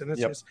of weeks, and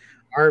it's just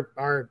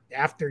our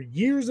after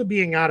years of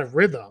being out of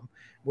rhythm,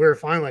 we're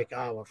finally like,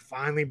 oh, we're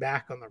finally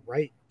back on the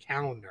right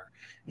calendar,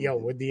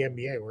 with the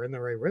NBA. We're in the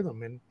right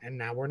rhythm, and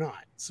now we're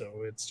not.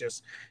 So it's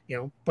just,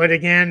 but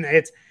again,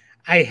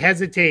 I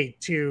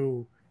hesitate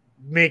to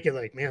make it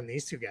like, man,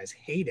 these two guys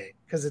hate it,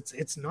 because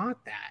it's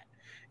not that.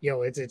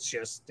 It's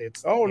just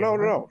Oh,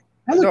 no.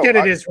 I look No, at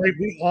it as, right,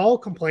 we all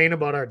complain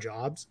about our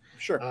jobs.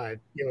 Sure.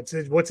 It's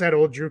what's that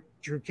old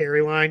Drew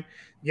Carey line?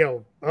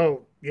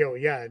 Welcome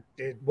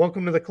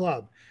to the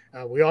club.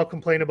 We all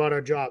complain about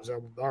our jobs.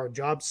 Our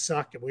jobs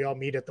suck, and we all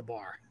meet at the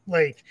bar.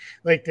 Like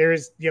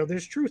there's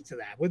truth to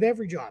that with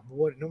every job.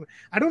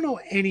 I don't know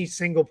any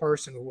single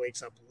person who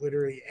wakes up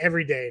literally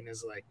every day and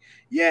is like,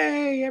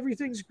 "Yay,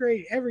 everything's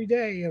great every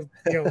day of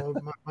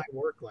of my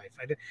work life."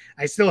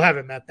 I still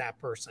haven't met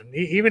that person.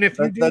 Even if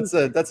you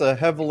do, that's a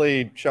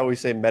heavily, shall we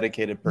say,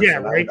 medicated person. yeah,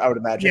 right. I would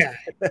imagine.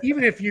 Yeah,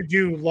 even if you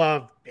do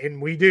love,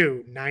 and we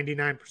do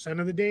 99%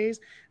 of the days,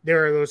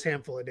 there are those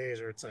handful of days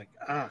where it's like,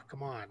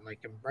 come on,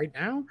 like right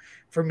now,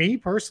 for me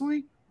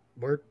personally,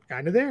 we're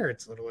kind of there.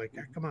 It's a little like,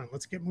 come on,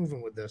 let's get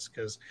moving with this,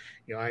 because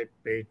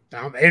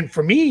and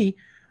for me,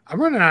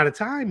 I'm running out of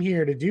time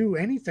here to do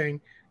anything,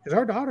 because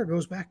our daughter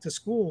goes back to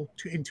school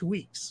in 2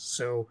 weeks.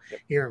 So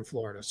here in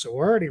Florida, so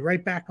we're already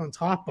right back on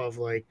top of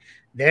like.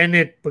 Then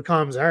it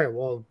becomes, all right,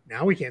 well,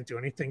 now we can't do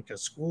anything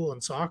because school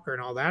and soccer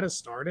and all that has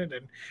started,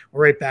 and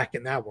we're right back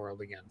in that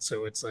world again.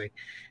 So it's like,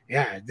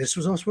 yeah, this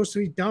was all supposed to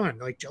be done.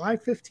 Like July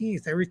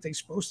 15th, everything's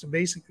supposed to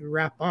basically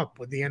wrap up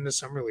with the end of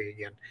Summer League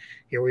again.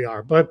 Here we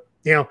are. But,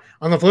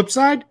 on the flip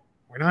side,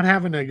 we're not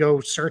having to go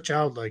search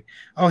out like,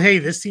 oh, hey,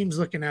 this team's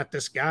looking at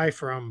this guy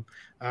from,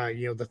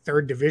 the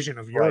third division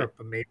of Europe,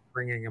 and maybe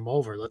bringing him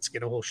over. Let's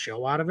get a whole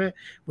show out of it.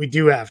 We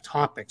do have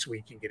topics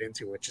we can get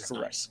into, which is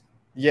nice.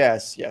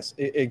 Yes,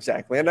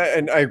 exactly. And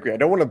I agree. I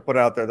don't want to put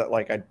out there that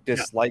like I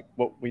dislike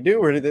what we do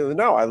or anything.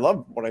 No, I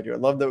love what I do. I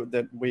love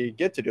that we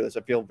get to do this.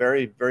 I feel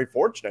very, very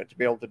fortunate to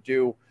be able to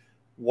do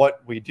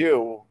what we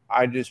do.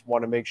 I just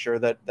want to make sure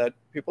that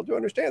people do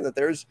understand that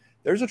there's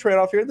a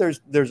trade-off here.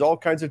 There's all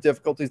kinds of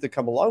difficulties that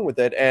come along with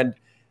it. And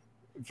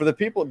for the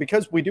people,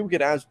 because we do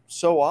get asked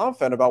so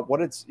often about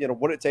what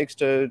it takes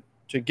to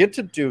get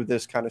to do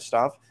this kind of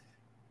stuff,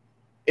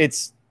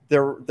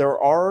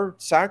 there are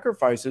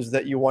sacrifices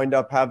that you wind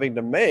up having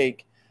to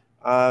make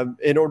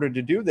in order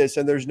to do this,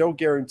 and there's no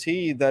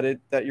guarantee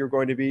that you're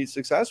going to be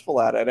successful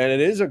at it. And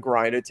it is a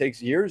grind. It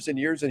takes years and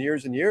years and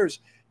years and years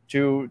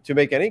to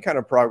make any kind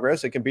of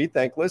progress. It can be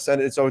thankless,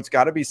 and so it's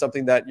got to be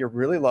something that you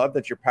really love,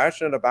 that you're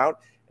passionate about,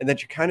 and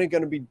that you're kind of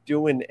going to be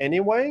doing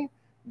anyway.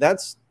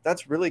 That's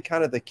really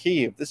kind of the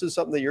key. If this is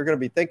something that you're going to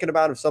be thinking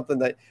about, if something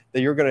that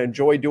you're going to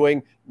enjoy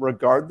doing,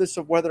 regardless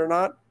of whether or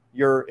not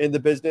you're in the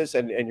business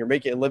and you're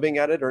making a living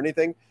at it or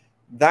anything,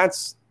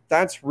 that's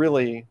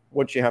really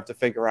what you have to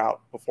figure out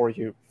before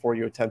you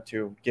attempt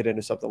to get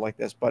into something like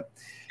this. But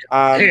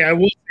hey, I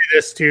will say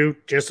this too,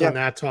 just on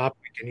that topic,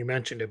 and you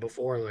mentioned it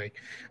before,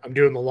 like I'm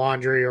doing the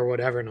laundry or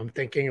whatever, and I'm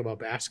thinking about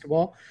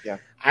basketball. Yeah.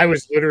 I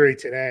was literally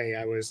today,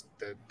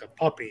 the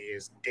puppy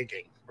is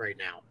digging right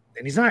now.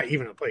 And he's not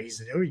even a puppy,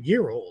 he's a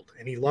year old,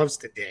 and he loves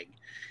to dig.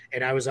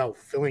 And I was out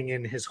filling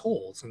in his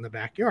holes in the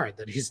backyard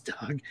that he's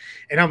dug.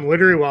 And I'm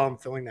literally, while I'm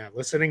filling that,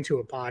 listening to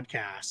a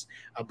podcast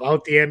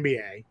about the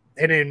NBA.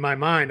 And in my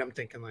mind, I'm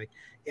thinking like,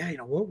 yeah,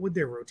 what would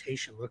their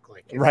rotation look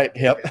like? Right.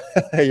 Yep.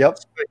 Yep.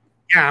 But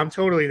yeah, I'm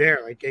totally there.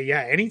 Like,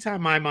 yeah,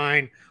 anytime my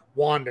mind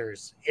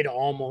wanders, it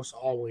almost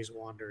always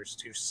wanders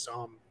to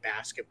some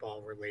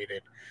basketball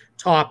related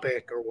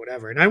topic or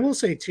whatever. And I will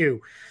say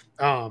too,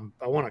 I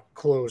want to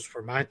close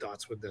for my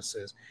thoughts with this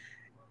is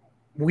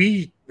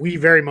we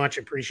very much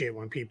appreciate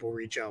when people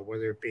reach out,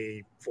 whether it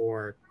be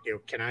for,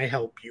 can I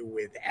help you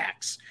with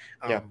X?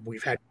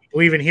 We've had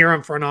people even here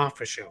on Front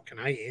Office Show, can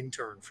I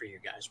intern for you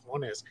guys?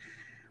 One is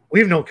we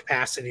have no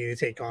capacity to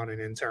take on an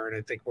intern.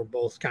 I think we're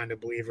both kind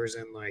of believers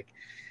in like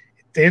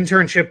the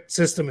internship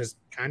system is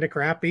kind of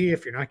crappy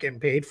if you're not getting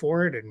paid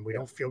for it, and we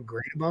don't feel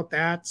great about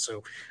that.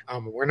 So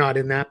we're not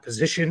in that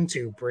position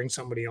to bring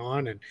somebody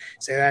on and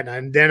say that.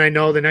 And then I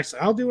know the next,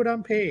 I'll do it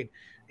unpaid.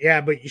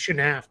 Yeah, but you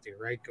shouldn't have to,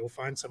 right? Go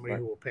find somebody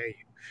who will pay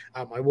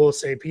you. I will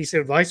say, piece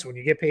of advice: when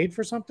you get paid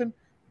for something,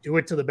 do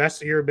it to the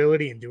best of your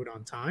ability and do it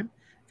on time,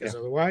 because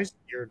otherwise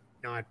you're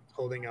not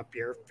holding up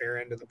your fair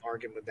end of the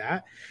bargain with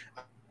that.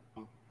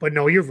 But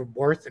know your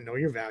worth and know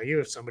your value.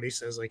 If somebody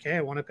says like, hey,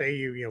 I want to pay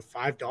you,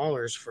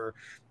 $5 for,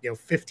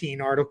 15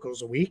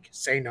 articles a week,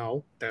 say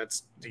no,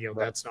 that's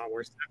not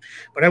worth it.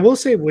 But I will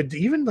say with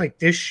even like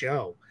this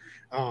show,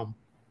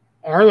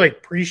 our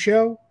like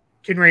pre-show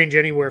can range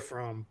anywhere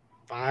from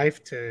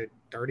 5 to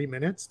 30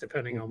 minutes,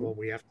 depending on what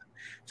we have to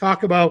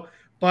talk about.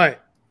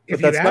 But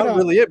that's not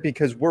really it,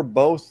 because we're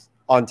both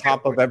on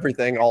top of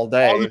everything all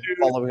day,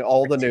 following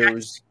all the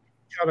news.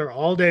 Other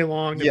all day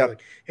long.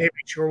 Like, hey,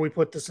 make sure we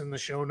put this in the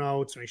show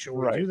notes, make sure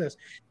we do this.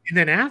 And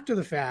then after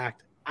the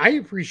fact, I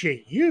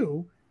appreciate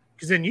you,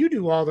 because then you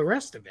do all the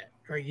rest of it,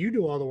 right? You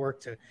do all the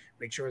work to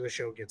make sure the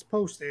show gets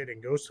posted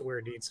and goes to where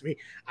it needs to be.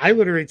 I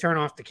literally turn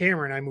off the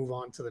camera and I move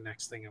on to the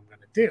next thing I'm going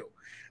to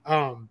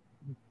do.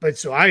 But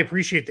so I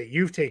appreciate that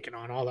you've taken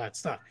on all that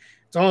stuff.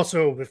 It's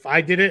also, if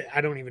I did it,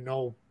 I don't even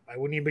know I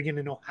wouldn't even begin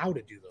to know how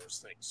to do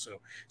those things.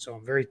 So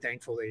I'm very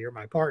thankful that you're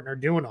my partner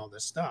doing all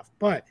this stuff.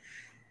 But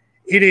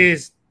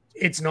it's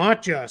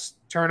not just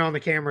turn on the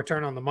camera,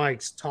 turn on the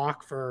mics,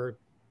 talk for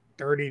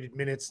 30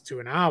 minutes to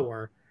an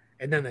hour,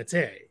 and then that's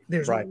it.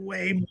 There's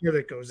way more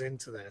that goes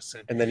into this.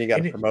 And then you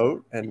got to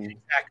promote. And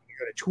exactly,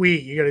 you got to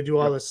tweet, you got to do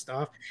all this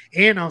stuff.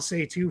 And I'll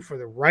say too, for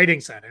the writing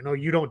side, I know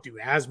you don't do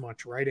as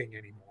much writing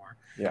anymore.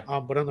 Yeah.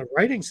 But on the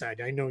writing side,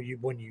 I know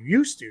when you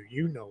used to,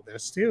 you know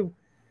this too.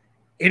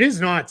 It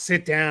is not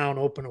sit down,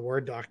 open a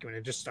Word document,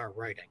 and just start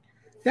writing.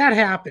 That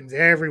happens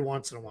every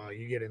once in a while.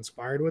 You get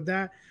inspired with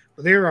that.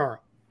 But there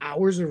are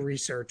hours of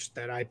research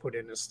that I put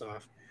into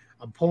stuff.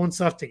 I'm pulling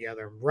stuff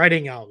together. I'm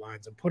writing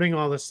outlines. I'm putting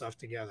all this stuff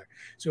together.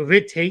 So if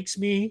it takes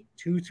me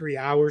 2-3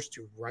 hours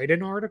to write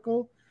an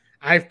article,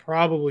 I've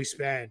probably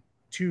spent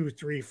 2,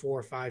 3,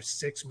 4, 5,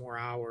 6 more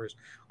hours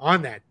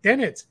on that. Then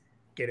it's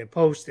get it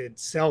posted,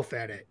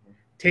 self-edit,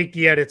 take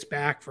the edits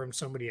back from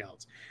somebody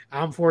else.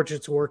 I'm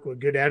fortunate to work with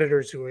good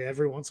editors who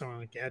every once in a while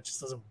like, yeah, it just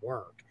doesn't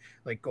work.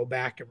 Like go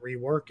back and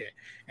rework it.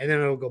 And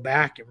then it'll go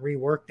back and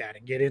rework that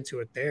and get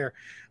into it there.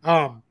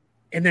 And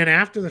then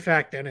after the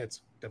fact, then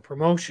it's the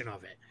promotion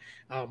of it.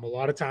 A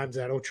lot of times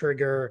that'll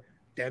trigger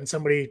then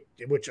somebody,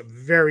 which I'm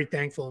very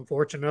thankful and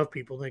fortunate of,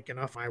 people think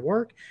enough my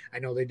work. I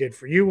know they did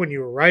for you when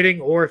you were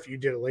writing, or if you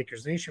did a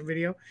Lakers Nation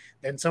video,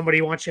 then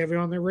somebody wants you to have you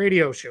on their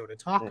radio show to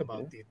talk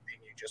about the thing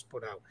you just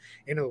put out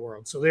into the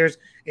world. So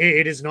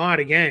it is not,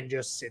 again,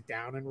 just sit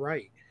down and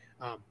write.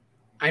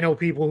 I know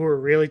people who are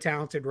really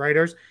talented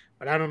writers,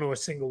 but I don't know a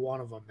single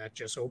one of them that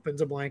just opens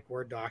a blank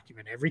Word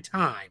document every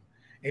time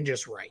and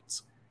just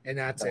writes. And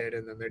that's it.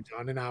 And then they're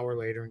done an hour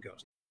later and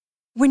goes.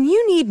 When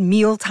you need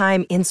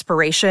mealtime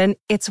inspiration,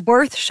 it's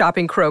worth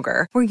shopping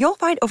Kroger, where you'll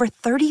find over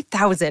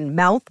 30,000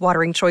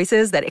 mouth-watering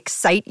choices that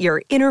excite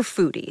your inner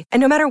foodie. And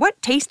no matter what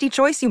tasty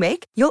choice you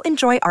make, you'll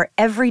enjoy our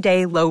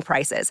everyday low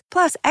prices,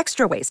 plus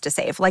extra ways to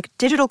save, like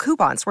digital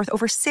coupons worth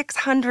over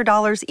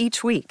 $600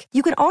 each week.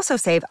 You can also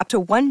save up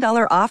to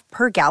 $1 off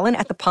per gallon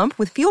at the pump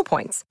with fuel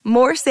points.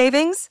 More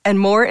savings and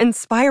more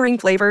inspiring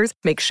flavors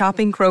make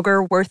shopping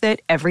Kroger worth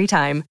it every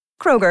time.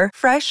 Kroger,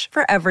 fresh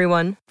for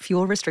everyone.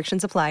 Fuel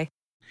restrictions apply.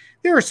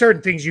 There are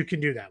certain things you can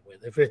do that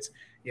with. If it's,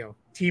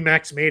 Team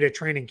X made a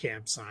training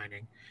camp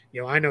signing,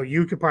 I know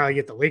you could probably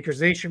get the Lakers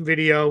Nation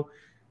video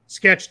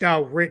sketched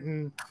out,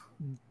 written,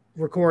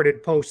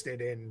 recorded,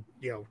 posted in,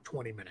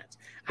 20 minutes.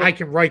 I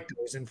can write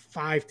those in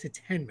 5 to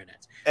 10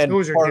 minutes. And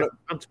those are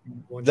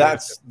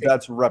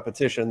that's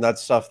repetition.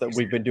 That's stuff that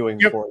we've been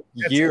doing for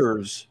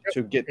years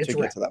to get to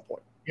that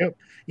point. Yep.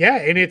 Yeah.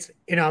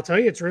 And I'll tell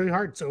you, it's really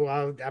hard. So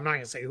I'm not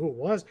going to say who it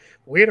was.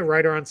 We had a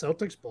writer on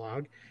Celtics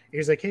blog. He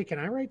was like, hey, can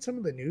I write some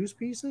of the news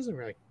pieces? And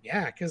we're like,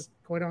 yeah, because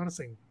quite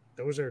honestly,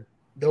 those and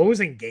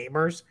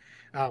gamers,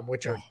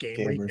 which are game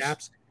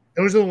recaps.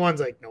 Those are the ones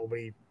like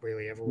nobody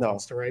really ever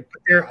wants to write,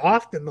 but they're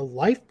often the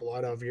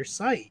lifeblood of your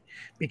site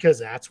because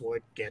that's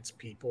what gets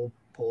people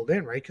pulled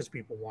in, right? Because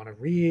people want to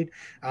read,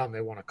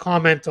 they want to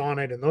comment on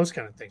it and those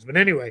kind of things. But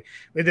anyway,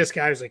 with this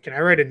guy, I was like, can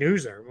I write a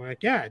newser? I'm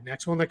like, yeah,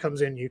 next one that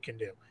comes in, you can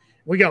do.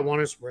 We got one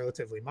that's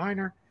relatively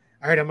minor.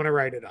 All right, I'm going to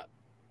write it up.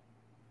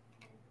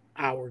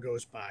 Hour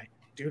goes by.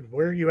 Dude,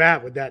 where are you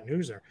at with that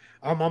newser?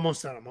 I'm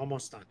almost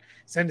done.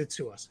 Send it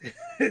to us.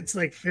 It's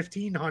like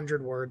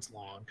 1,500 words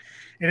long.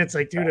 And it's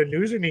like, dude, a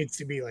newser needs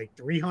to be like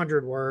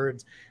 300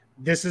 words.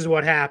 This is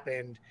what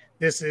happened.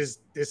 This is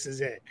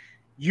it.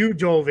 You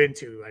dove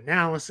into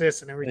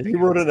analysis and everything. And you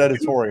wrote an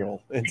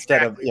editorial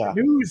instead of, The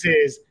news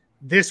is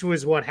this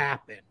was what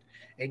happened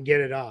and get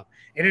it up.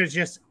 And it's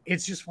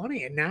just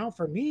funny. And now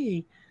for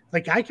me,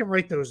 like I can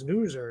write those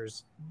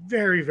newsers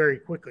very, very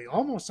quickly,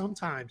 almost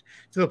sometimes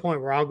to the point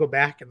where I'll go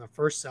back in the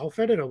first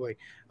self-edit. I'll be like,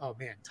 oh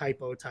man,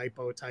 typo.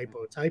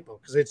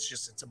 Cause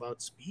it's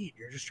about speed.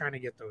 You're just trying to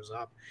get those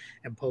up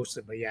and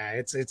posted. But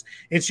yeah,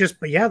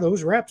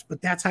 those reps,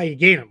 but that's how you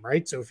gain them,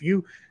 right? So if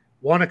you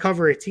want to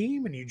cover a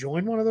team and you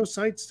join one of those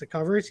sites to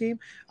cover a team,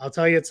 I'll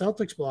tell you at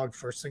Celtics blog,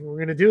 first thing we're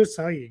going to do is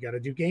tell you got to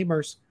do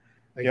gamers.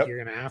 Like you're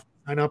going to have to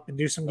sign up and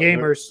do some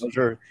gamers.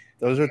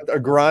 Those are a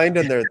grind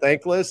and they're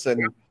thankless.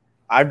 And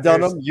I've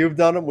done them. You've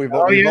done them. We've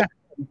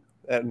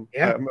and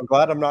I'm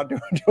glad I'm not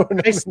doing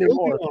them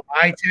anymore.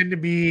 I tend to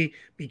be,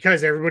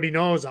 because everybody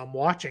knows I'm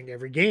watching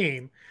every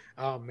game.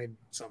 And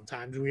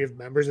sometimes we have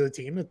members of the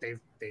team that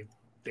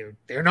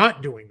they're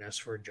not doing this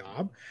for a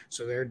job,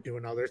 so they're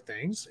doing other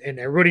things. And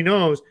everybody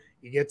knows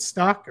you get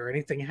stuck or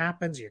anything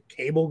happens, your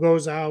cable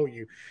goes out,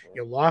 you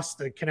lost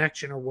the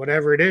connection or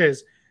whatever it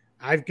is.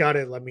 I've got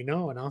it. Let me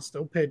know, and I'll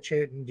still pitch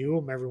it and do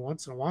them every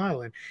once in a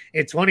while. And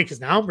it's funny because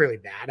now I'm really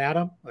bad at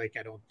them. Like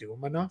I don't do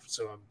them enough,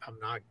 so I'm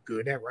not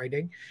good at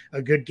writing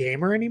a good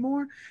gamer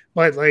anymore.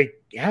 But like,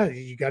 yeah,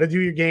 you got to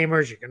do your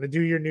gamers. You're going to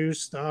do your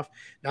news stuff.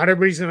 Not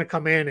everybody's going to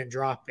come in and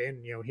drop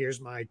in. Here's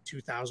my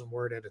 2,000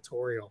 word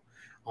editorial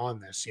on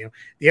this.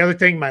 The other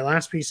thing, my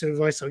last piece of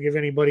advice I'll give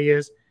anybody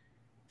is,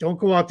 don't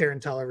go out there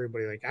and tell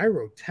everybody, like, I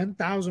wrote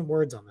 10,000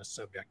 words on this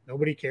subject.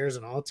 Nobody cares,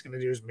 and all it's going to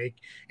do is make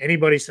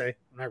anybody say,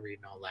 I'm not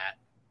reading all that.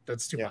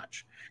 That's too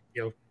much.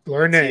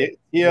 Learn that.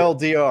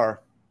 TLDR.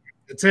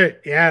 That's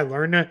it. Yeah,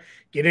 learn to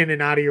get in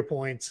and out of your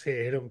points,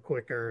 hit them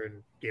quicker,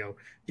 and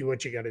do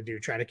what you got to do.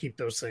 Try to keep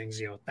those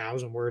things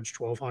 1,000 words,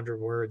 1,200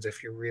 words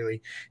if you're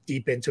really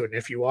deep into it. And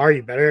if you are,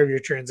 you better have your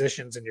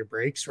transitions and your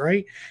breaks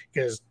right,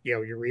 because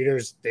your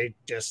readers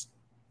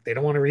they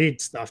don't want to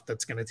read stuff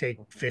that's going to take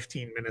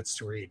 15 minutes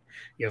to read.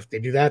 If they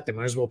do that, they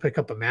might as well pick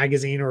up a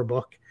magazine or a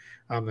book.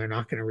 They're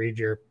not going to read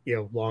your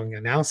long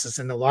analysis.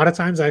 And a lot of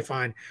times I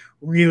find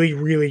really,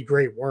 really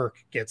great work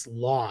gets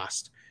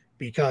lost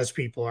because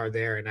people are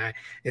there. And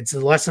it's a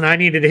lesson I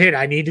needed to hit.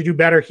 I need to do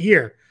better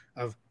here.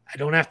 I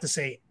don't have to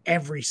say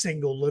every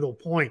single little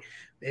point.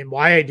 And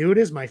why I do it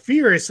is my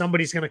fear is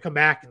somebody's going to come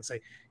back and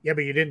say, yeah,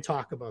 but you didn't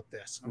talk about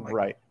this. I'm like,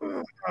 right.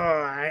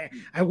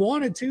 I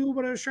wanted to,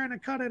 but I was trying to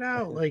cut it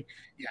out.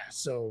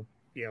 So,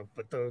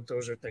 but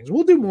those are things.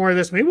 We'll do more of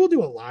this. Maybe we'll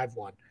do a live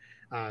one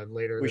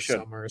later this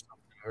summer or something,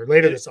 or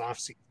later this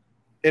offseason.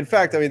 In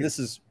fact, I mean, this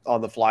is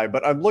on the fly,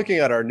 but I'm looking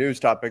at our news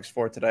topics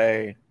for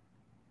today.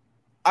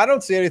 I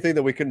don't see anything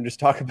that we couldn't just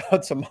talk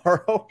about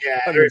tomorrow.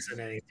 Yeah, there isn't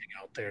anything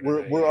out there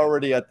today. We're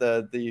already at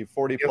the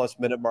 40+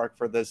 minute mark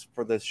for this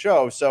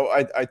show. So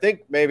I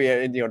think maybe,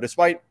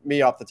 despite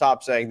me off the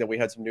top saying that we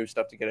had some new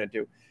stuff to get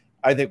into,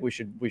 I think we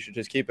should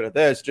just keep it at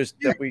this.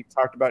 That we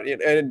talked about it,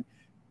 and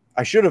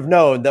I should have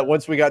known that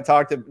once we got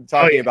talking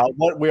about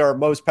what we are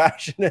most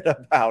passionate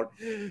about,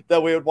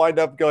 that we would wind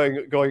up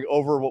going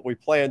over what we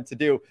planned to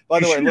do. By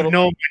the way, should have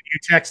known when you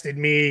texted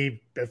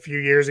me a few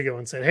years ago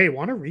and said, "Hey,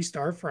 want to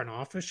restart for an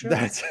office show?"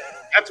 That's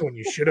when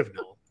you should have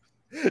known.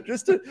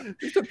 just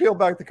to peel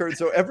back the curtain.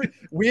 So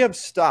we have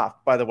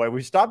stopped. By the way,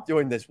 we stopped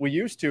doing this. We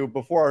used to,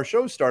 before our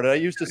show started, I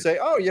used to say,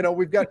 "Oh,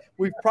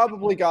 we've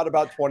probably got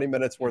about 20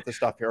 minutes worth of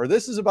stuff here, or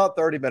this is about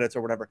 30 minutes,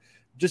 or whatever."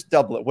 Just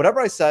double it. Whatever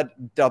I said,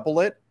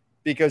 double it.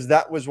 Because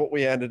that was what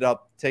we ended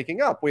up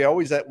taking up. We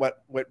always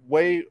went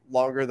way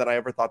longer than I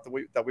ever thought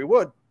that we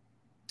would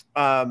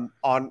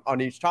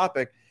on each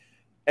topic.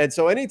 And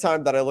so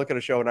anytime that I look at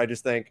a show and I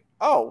just think,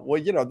 oh,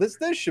 well, this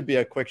should be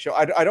a quick show.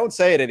 I don't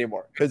say it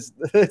anymore because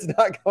it's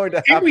not going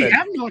to happen. We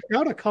have knocked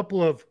out a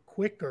couple of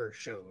quicker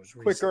shows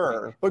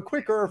recently.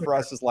 Quicker for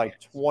us is like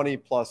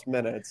 20+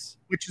 minutes,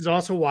 which is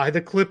also why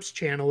the Clips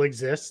channel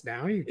exists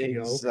now. You can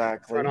go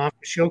Front Office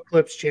Show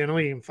Clips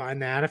channel. You can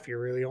find that if you're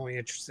really only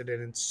interested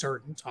in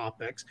certain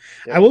topics.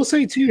 Yep. I will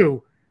say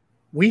too,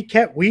 we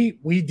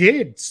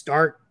did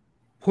start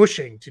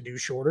pushing to do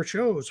shorter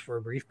shows for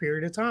a brief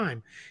period of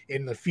time,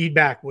 and the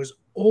feedback was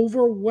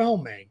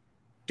overwhelming.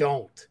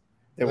 Don't.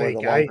 We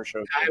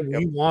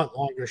want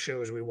longer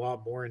shows. We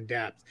want more in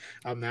depth.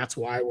 That's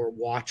why we're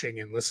watching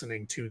and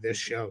listening to this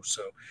show.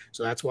 So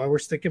that's why we're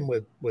sticking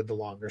with the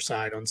longer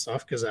side on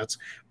stuff, because that's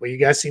what you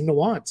guys seem to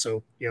want.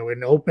 So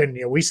in open,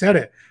 we said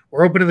it.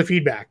 We're open to the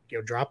feedback.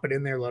 Drop it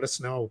in there. Let us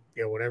know.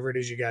 Whatever it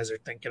is you guys are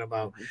thinking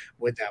about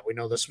with that. We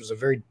know this was a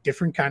very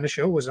different kind of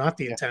show. It was not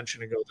the intention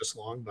to go this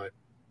long, but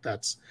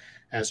that's,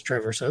 as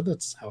Trevor said,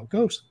 that's how it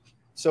goes.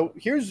 So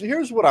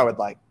here's what I would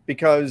like,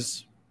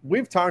 because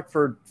we've talked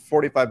for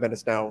 45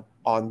 minutes now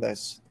on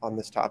this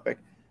topic,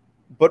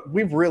 but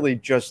we've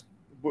really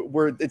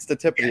it's the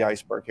tip of the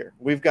iceberg here.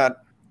 We've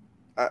got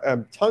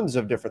tons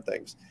of different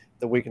things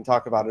that we can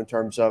talk about in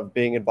terms of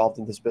being involved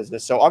in this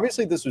business. So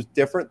obviously this was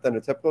different than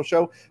a typical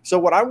show. So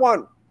what I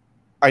want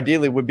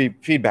ideally would be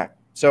feedback.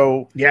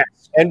 So yes,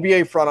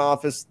 NBA front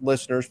office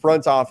listeners,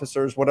 front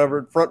officers,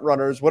 whatever, front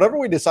runners, whatever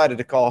we decided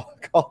to call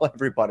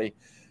everybody,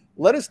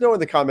 let us know in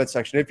the comment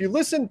section. If you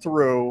listened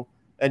through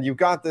and you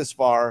got this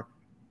far,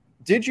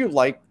 did you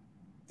like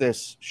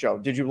this show?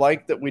 Did you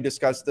like that we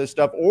discussed this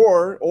stuff?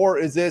 Or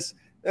is this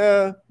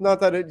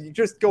not that you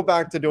just go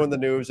back to doing the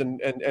news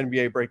and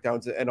NBA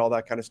breakdowns and all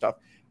that kind of stuff?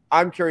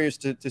 I'm curious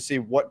to see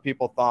what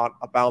people thought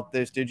about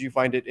this. Did you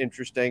find it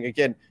interesting?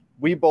 Again,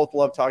 we both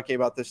love talking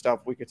about this stuff.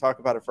 We could talk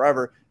about it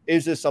forever.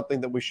 Is this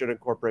something that we should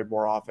incorporate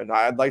more often?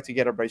 I'd like to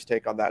get everybody's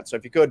take on that. So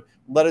if you could,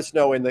 let us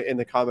know in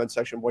the comment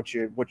section what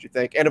you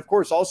think. And of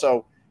course,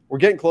 also, we're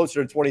getting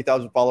closer to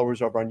 20,000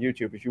 followers over on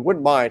YouTube. If you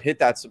wouldn't mind, hit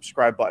that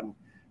subscribe button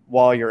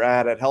while you're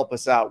at it. Help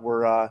us out.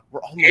 We're almost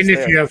and if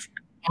there. You have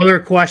other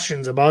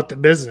questions about the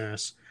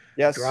business,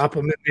 yes, drop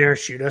them in there.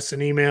 Shoot us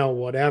an email,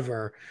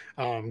 whatever,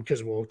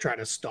 because we'll try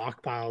to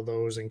stockpile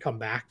those and come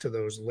back to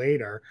those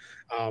later.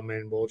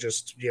 And we'll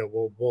just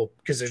we'll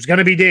because there's going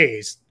to be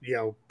days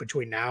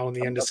between now and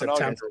the end of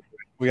September.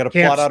 We got to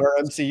plot out our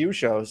MCU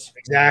shows.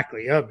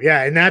 Exactly.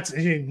 Yeah, and that's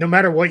no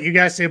matter what you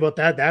guys say about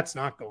that, that's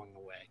not going away.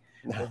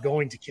 We're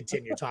going to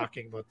continue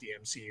talking about the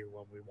MCU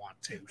when we want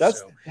to.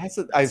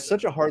 I have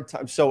such a hard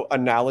time. So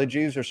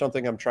analogies are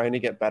something I'm trying to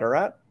get better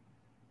at.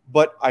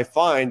 But I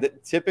find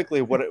that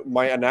typically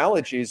my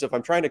analogies, if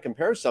I'm trying to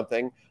compare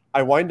something,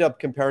 I wind up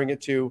comparing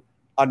it to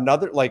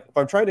another. Like if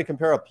I'm trying to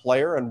compare a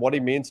player and what he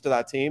means to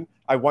that team,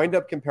 I wind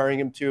up comparing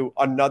him to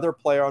another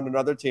player on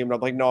another team. And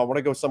I'm like, no, I want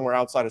to go somewhere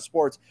outside of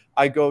sports.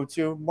 I go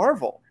to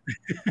Marvel.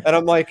 And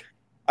I'm like,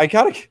 I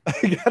gotta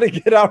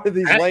get out of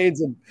these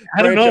lanes and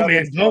I don't branch know, out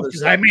man. into No, other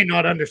because stuff. I may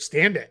not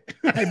understand it.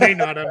 I may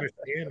not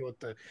understand what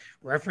the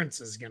reference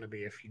is going to be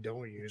if you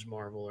don't use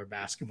Marvel or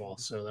basketball.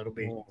 So that'll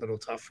be a little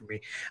tough for me.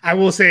 I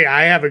will say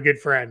I have a good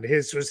friend.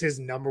 His was his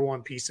number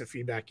one piece of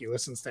feedback. He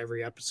listens to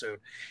every episode,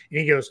 and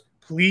he goes,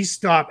 "Please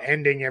stop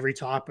ending every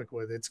topic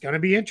with it's going to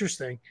be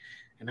interesting."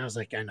 And I was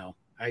like, "I know,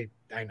 I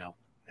know."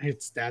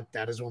 It's that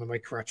is one of my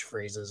crutch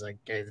phrases. I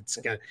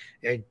got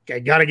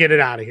to get it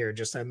out of here.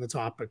 Just end the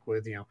topic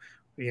with you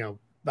know.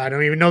 I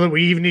don't even know that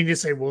we even need to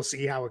say we'll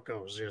see how it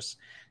goes. Just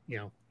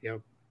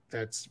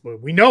that's what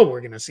we know.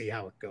 We're gonna see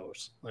how it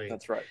goes. Like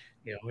That's right.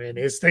 And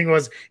his thing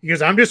was he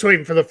goes, I'm just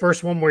waiting for the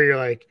first one where you're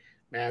like,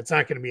 man, it's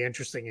not gonna be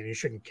interesting and you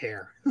shouldn't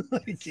care.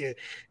 Like and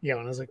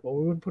I was like, well,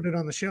 we wouldn't put it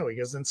on the show. He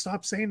goes, then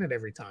stop saying it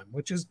every time,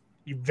 which is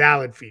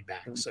valid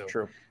feedback. So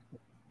true.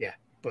 Yeah.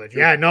 But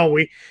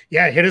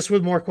hit us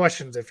with more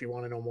questions if you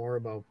want to know more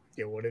about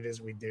what it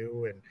is we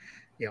do and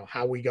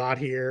how we got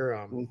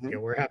here.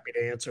 We're happy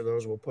to answer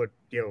those. We'll put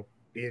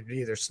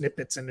either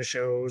snippets in the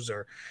shows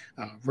or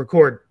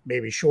record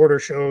maybe shorter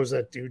shows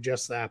that do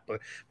just that. But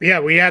yeah,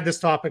 we had this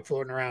topic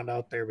floating around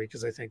out there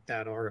because I think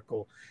that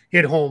article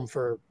hit home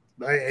for.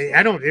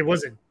 It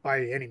wasn't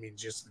by any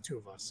means just the two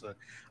of us.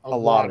 A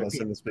lot of us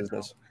in this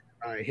business.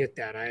 Hit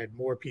that. I had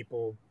more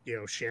people,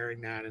 sharing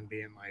that and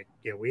being like,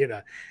 we had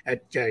a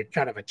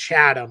kind of a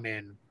chat I'm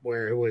in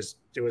where it was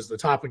the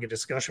topic of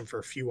discussion for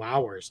a few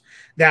hours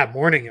that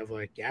morning of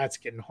like, it's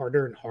getting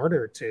harder and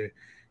harder to,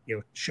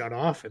 shut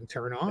off and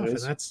turn off. And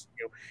that's,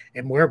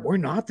 and we're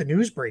not the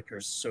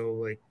newsbreakers. So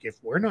like,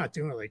 if we're not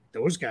doing it, like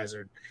those guys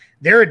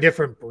they're a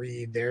different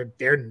breed.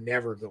 They're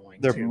never going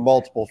They're to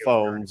multiple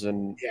phones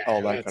and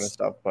all that kind of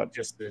stuff. But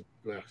just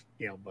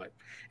but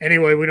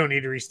anyway, we don't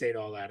need to restate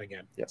all that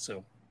again. Yeah.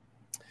 So.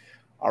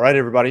 All right,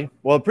 everybody.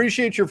 Well,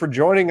 appreciate you for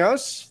joining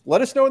us.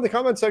 Let us know in the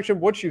comment section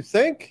what you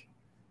think.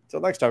 Until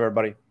next time,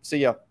 everybody. See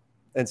ya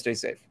and stay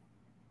safe.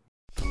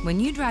 When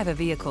you drive a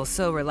vehicle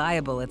so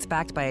reliable it's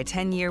backed by a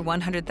 10-year,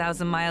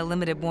 100,000-mile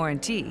limited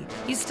warranty,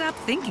 you stop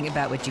thinking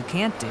about what you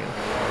can't do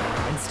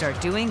and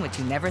start doing what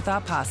you never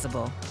thought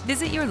possible.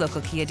 Visit your local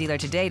Kia dealer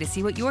today to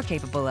see what you're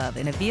capable of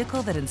in a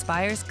vehicle that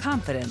inspires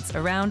confidence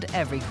around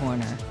every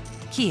corner.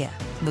 Kia,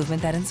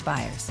 movement that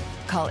inspires.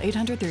 Call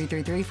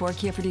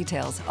 800-333-4KIA for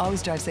details.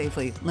 Always drive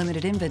safely.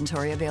 Limited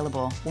inventory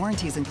available.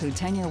 Warranties include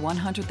 10-year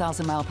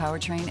 100,000-mile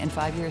powertrain and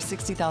 5-year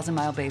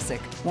 60,000-mile basic.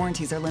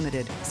 Warranties are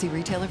limited. See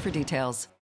retailer for details.